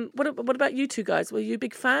 What about you two guys? Were you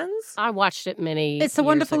big fans? I watched it many It's a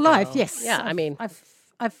Wonderful years ago. Life, yes. Yeah,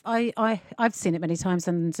 I've seen it many times,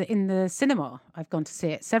 and in the cinema, I've gone to see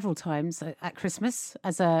it several times at Christmas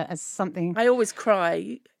as something. I always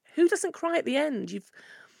cry. Who doesn't cry at the end?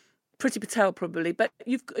 Priti Patel probably, but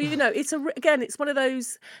it's one of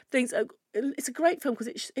those things. It's a great film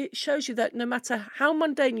because it shows you that no matter how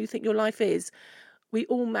mundane you think your life is, we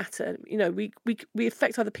all matter. We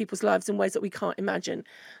affect other people's lives in ways that we can't imagine.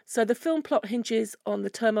 So the film plot hinges on the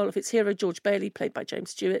turmoil of its hero, George Bailey, played by James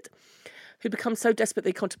Stewart, who becomes so desperate that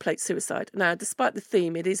he contemplates suicide. Now, despite the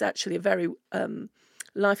theme, it is actually a very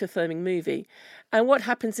life-affirming movie. And what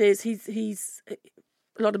happens is he's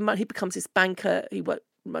a lot of money. He becomes this banker. He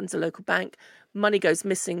runs a local bank. Money goes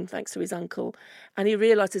missing thanks to his uncle, and he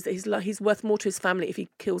realises that he's worth more to his family if he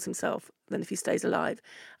kills himself than if he stays alive.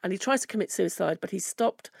 And he tries to commit suicide, but he's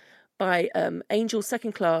stopped by Angel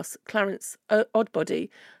Second Class Clarence Oddbody,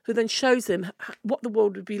 who then shows him what the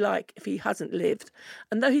world would be like if he hasn't lived.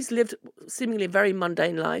 And though he's lived seemingly a very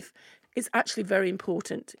mundane life, it's actually very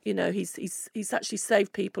important. He's actually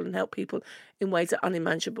saved people and helped people in ways that are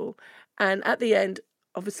unimaginable. And at the end,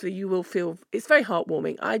 obviously, you will feel it's very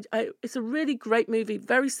heartwarming. It's a really great movie,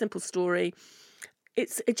 very simple story.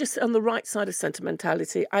 It's just on the right side of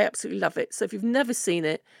sentimentality. I absolutely love it. So if you've never seen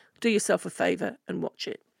it, do yourself a favour and watch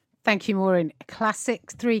it. Thank you, Maureen.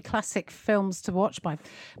 Three classic films to watch by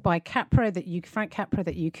Frank Capra that you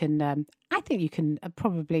can. I think you can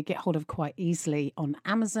probably get hold of quite easily on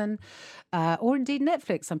Amazon, or indeed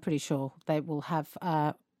Netflix. I'm pretty sure they will have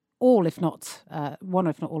all, if not one,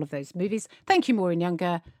 if not all of those movies. Thank you, Maureen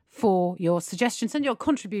Younger, for your suggestions and your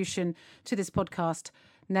contribution to this podcast.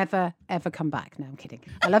 Never, ever come back. No, I'm kidding.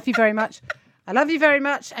 I love you very much.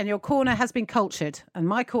 And your corner has been cultured, and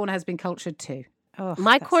my corner has been cultured too. Oh,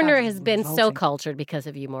 my corner has been so cultured because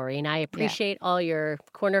of you, Maureen. I appreciate all your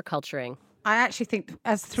corner culturing. I actually think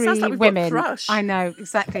as three Sounds like we've women, got a thrush. I know,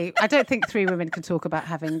 exactly. I don't think three women can talk about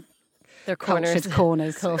having They're corners. Cultured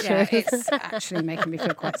corners. Cultured. Yeah, it's actually making me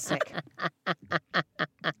feel quite sick.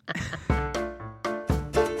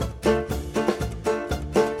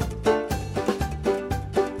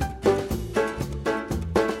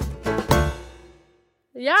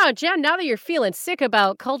 Yeah, Jen, now that you're feeling sick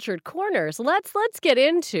about cultured corners, let's get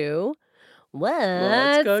into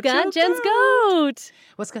what's got Jen's goat.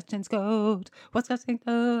 What's got Jen's goat? What's got Jen's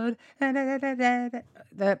goat?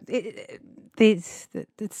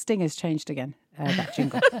 The sting has changed again, that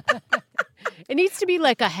jingle. It needs to be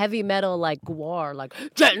like a heavy metal, like gwar, like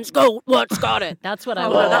Jen's goat, what's got it? That's what I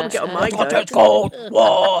want. That would get on my goat. Jen's goat?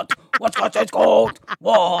 What? What's got Jen's goat?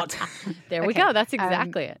 What? There we go. That's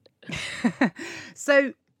exactly it.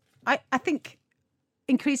 So I think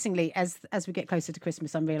increasingly as we get closer to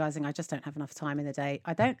Christmas, I'm realising I just don't have enough time in the day.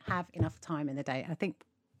 I don't have enough time in the day. I think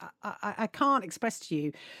I can't express to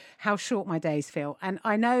you how short my days feel. And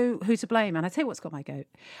I know who to blame. And I tell you what's got my goat.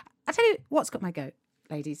 I tell you what's got my goat,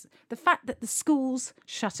 ladies. The fact that the schools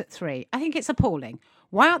shut at 3. I think it's appalling.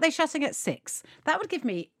 Why aren't they shutting at 6? That would give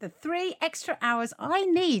me the 3 extra hours I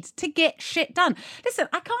need to get shit done. Listen,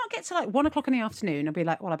 I can't get to like 1 o'clock in the afternoon and be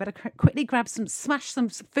like, well, I better quickly smash some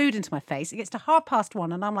food into my face. It gets to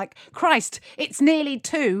 1:30 and I'm like, Christ, it's nearly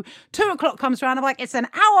 2. 2 o'clock comes around. I'm like, it's an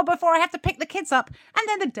hour before I have to pick the kids up. And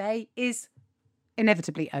then the day is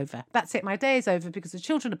inevitably over. That's it. My day is over because the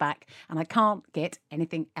children are back and I can't get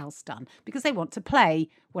anything else done because they want to play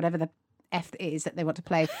whatever the F it is that they want to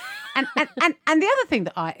play. And the other thing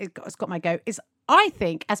that has got my goat is I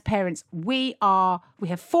think as parents we have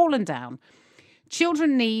fallen down.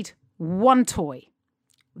 Children need one toy.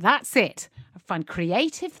 That's it. I find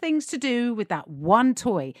creative things to do with that one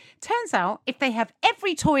toy. Turns out if they have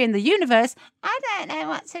every toy in the universe, I don't know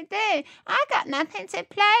what to do. I got nothing to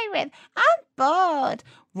play with. I'm bored.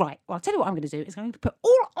 Right. Well, I'll tell you what I'm going to do is I'm going to put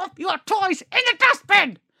all of your toys in the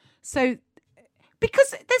dustbin. So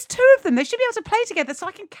because there's 2 of them, they should be able to play together so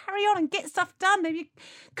I can carry on and get stuff done. Maybe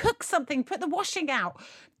cook something, put the washing out,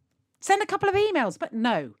 send a couple of emails. But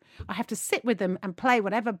no, I have to sit with them and play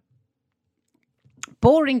whatever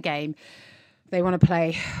boring game they want to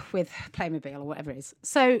play with Playmobil or whatever it is.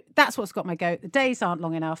 So that's what's got my goat. The days aren't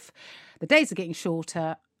long enough. The days are getting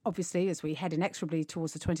shorter, obviously, as we head inexorably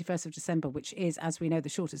towards the 21st of December, which is, as we know, the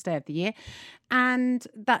shortest day of the year. And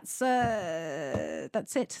that's it.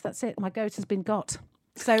 That's it. My goat has been got.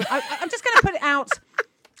 So I'm just going to put it out.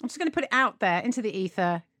 I'm just going to put it out there into the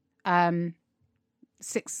ether.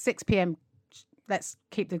 6 p.m. Let's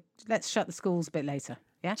shut the schools a bit later.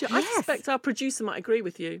 Yeah. I suspect our producer might agree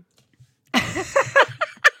with you.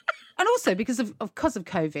 And also because of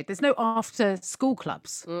COVID, there's no after school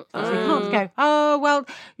clubs. So you can't go, oh, well,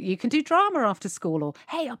 you can do drama after school, or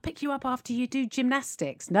hey, I'll pick you up after you do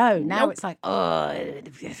gymnastics. No, now it's like,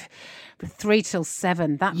 3 till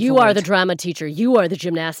 7. That you are the drama teacher. You are the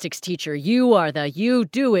gymnastics teacher. You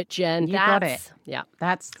do it, Jen. You got it. Yeah.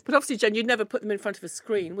 But obviously, Jen, you'd never put them in front of a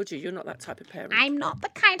screen, would you? You're not that type of parent. I'm not the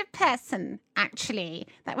kind of person, actually,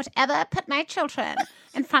 that would ever put my children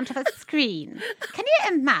in front of a screen. Can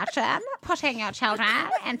you imagine putting your children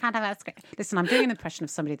in front of a screen? Listen, I'm doing an impression of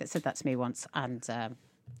somebody that said that to me once. And can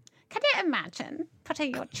you imagine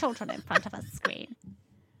putting your children in front of a screen?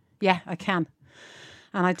 Yeah, I can.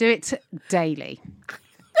 And I do it daily.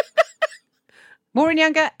 Maureen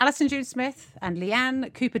Younger, Alison June Smith, and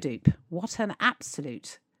Leanne Cooper-Dupe. What an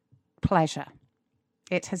absolute pleasure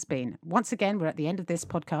it has been. Once again, we're at the end of this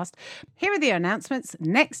podcast. Here are the announcements.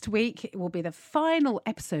 Next week, it will be the final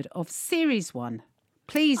episode of Series 1.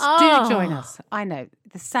 Please do join us. I know,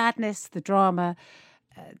 the sadness, the drama,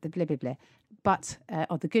 the blah, blah, blah. But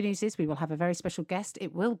the good news is we will have a very special guest.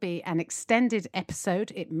 It will be an extended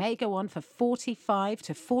episode. It may go on for 45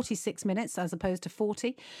 to 46 minutes as opposed to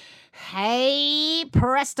 40. Hey,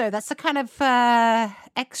 presto. That's the kind of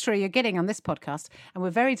extra you're getting on this podcast. And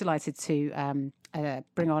we're very delighted to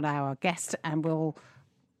bring on our guest, and we're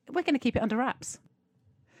going to keep it under wraps.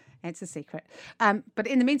 It's a secret. But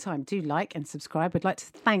in the meantime, do like and subscribe. We'd like to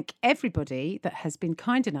thank everybody that has been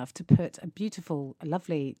kind enough to put a beautiful,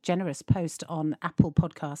 lovely, generous post on Apple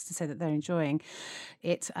Podcasts to say that they're enjoying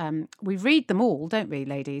it. We read them all, don't we,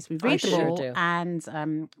 ladies? We read them all, do.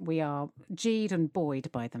 And we are G'd and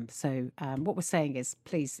buoyed by them. So what we're saying is,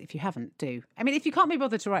 please, if you haven't, do. I mean, if you can't be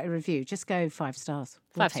bothered to write a review, just go 5 stars.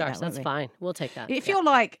 We'll 5 stars, that's fine. We'll take that. If you're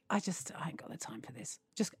like, I ain't got the time for this,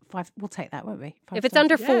 just 5, we'll take that, won't we? 5 if it's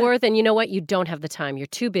stars. under 4, then you know what? You don't have the time. You're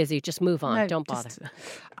too busy. Just move on. No, don't bother.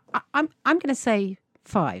 I'm going to say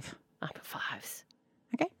 5. I put 5s.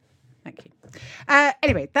 Okay, thank you.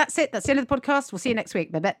 Anyway, that's it. That's the end of the podcast. We'll see you next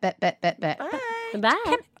week. Bye. Bye. Can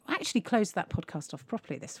I actually close that podcast off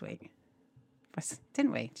properly this week?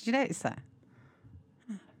 didn't we? Did you notice that?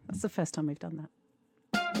 That's the first time we've done that.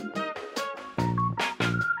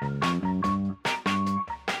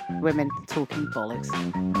 Women talking bollocks.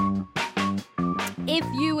 If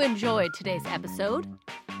you enjoyed today's episode,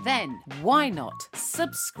 Then why not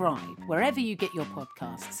subscribe wherever you get your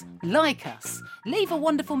podcasts? Like us. Leave a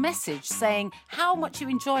wonderful message saying how much you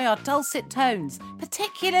enjoy our dulcet tones,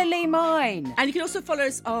 particularly mine. And you can also follow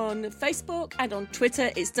us on Facebook and on Twitter.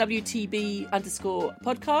 It's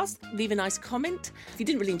WTB_podcast. Leave a nice comment. If you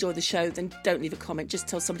didn't really enjoy the show, then don't leave a comment. Just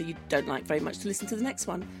tell somebody you don't like very much to listen to the next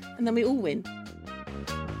one. And then we all win.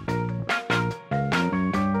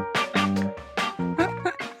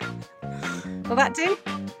 Will that do?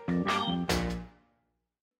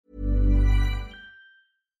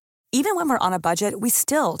 Even when we're on a budget, we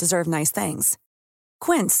still deserve nice things.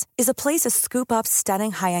 Quince is a place to scoop up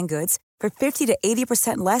stunning high-end goods for 50 to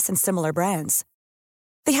 80% less than similar brands.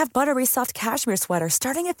 They have buttery soft cashmere sweaters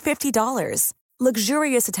starting at $50,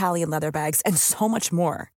 luxurious Italian leather bags, and so much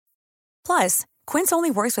more. Plus, Quince only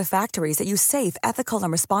works with factories that use safe, ethical,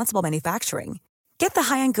 and responsible manufacturing. Get the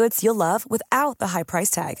high-end goods you'll love without the high price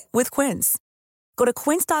tag with Quince. Go to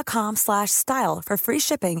quince.com/style for free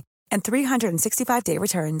shipping and 365-day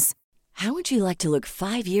returns. How would you like to look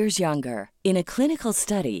 5 years younger? In a clinical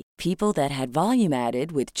study, people that had volume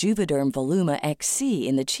added with Juvederm Voluma XC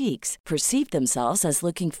in the cheeks perceived themselves as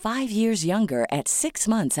looking 5 years younger at 6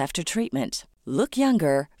 months after treatment. Look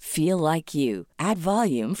younger, feel like you. Add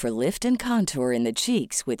volume for lift and contour in the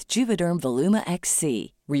cheeks with Juvederm Voluma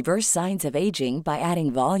XC. Reverse signs of aging by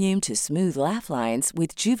adding volume to smooth laugh lines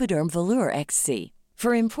with Juvederm Volure XC.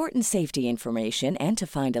 For important safety information and to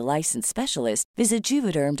find a licensed specialist, visit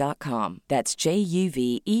Juvederm.com. That's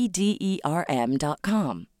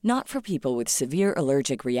JUVEDERM.com. Not for people with severe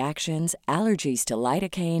allergic reactions, allergies to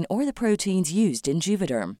lidocaine, or the proteins used in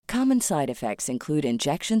Juvederm. Common side effects include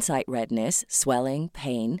injection site redness, swelling,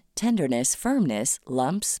 pain, tenderness, firmness,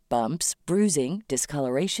 lumps, bumps, bruising,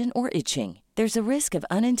 discoloration, or itching. There's a risk of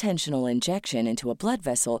unintentional injection into a blood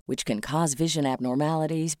vessel, which can cause vision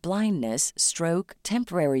abnormalities, blindness, stroke,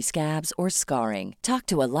 temporary scabs, or scarring. Talk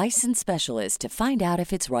to a licensed specialist to find out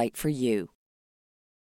if it's right for you.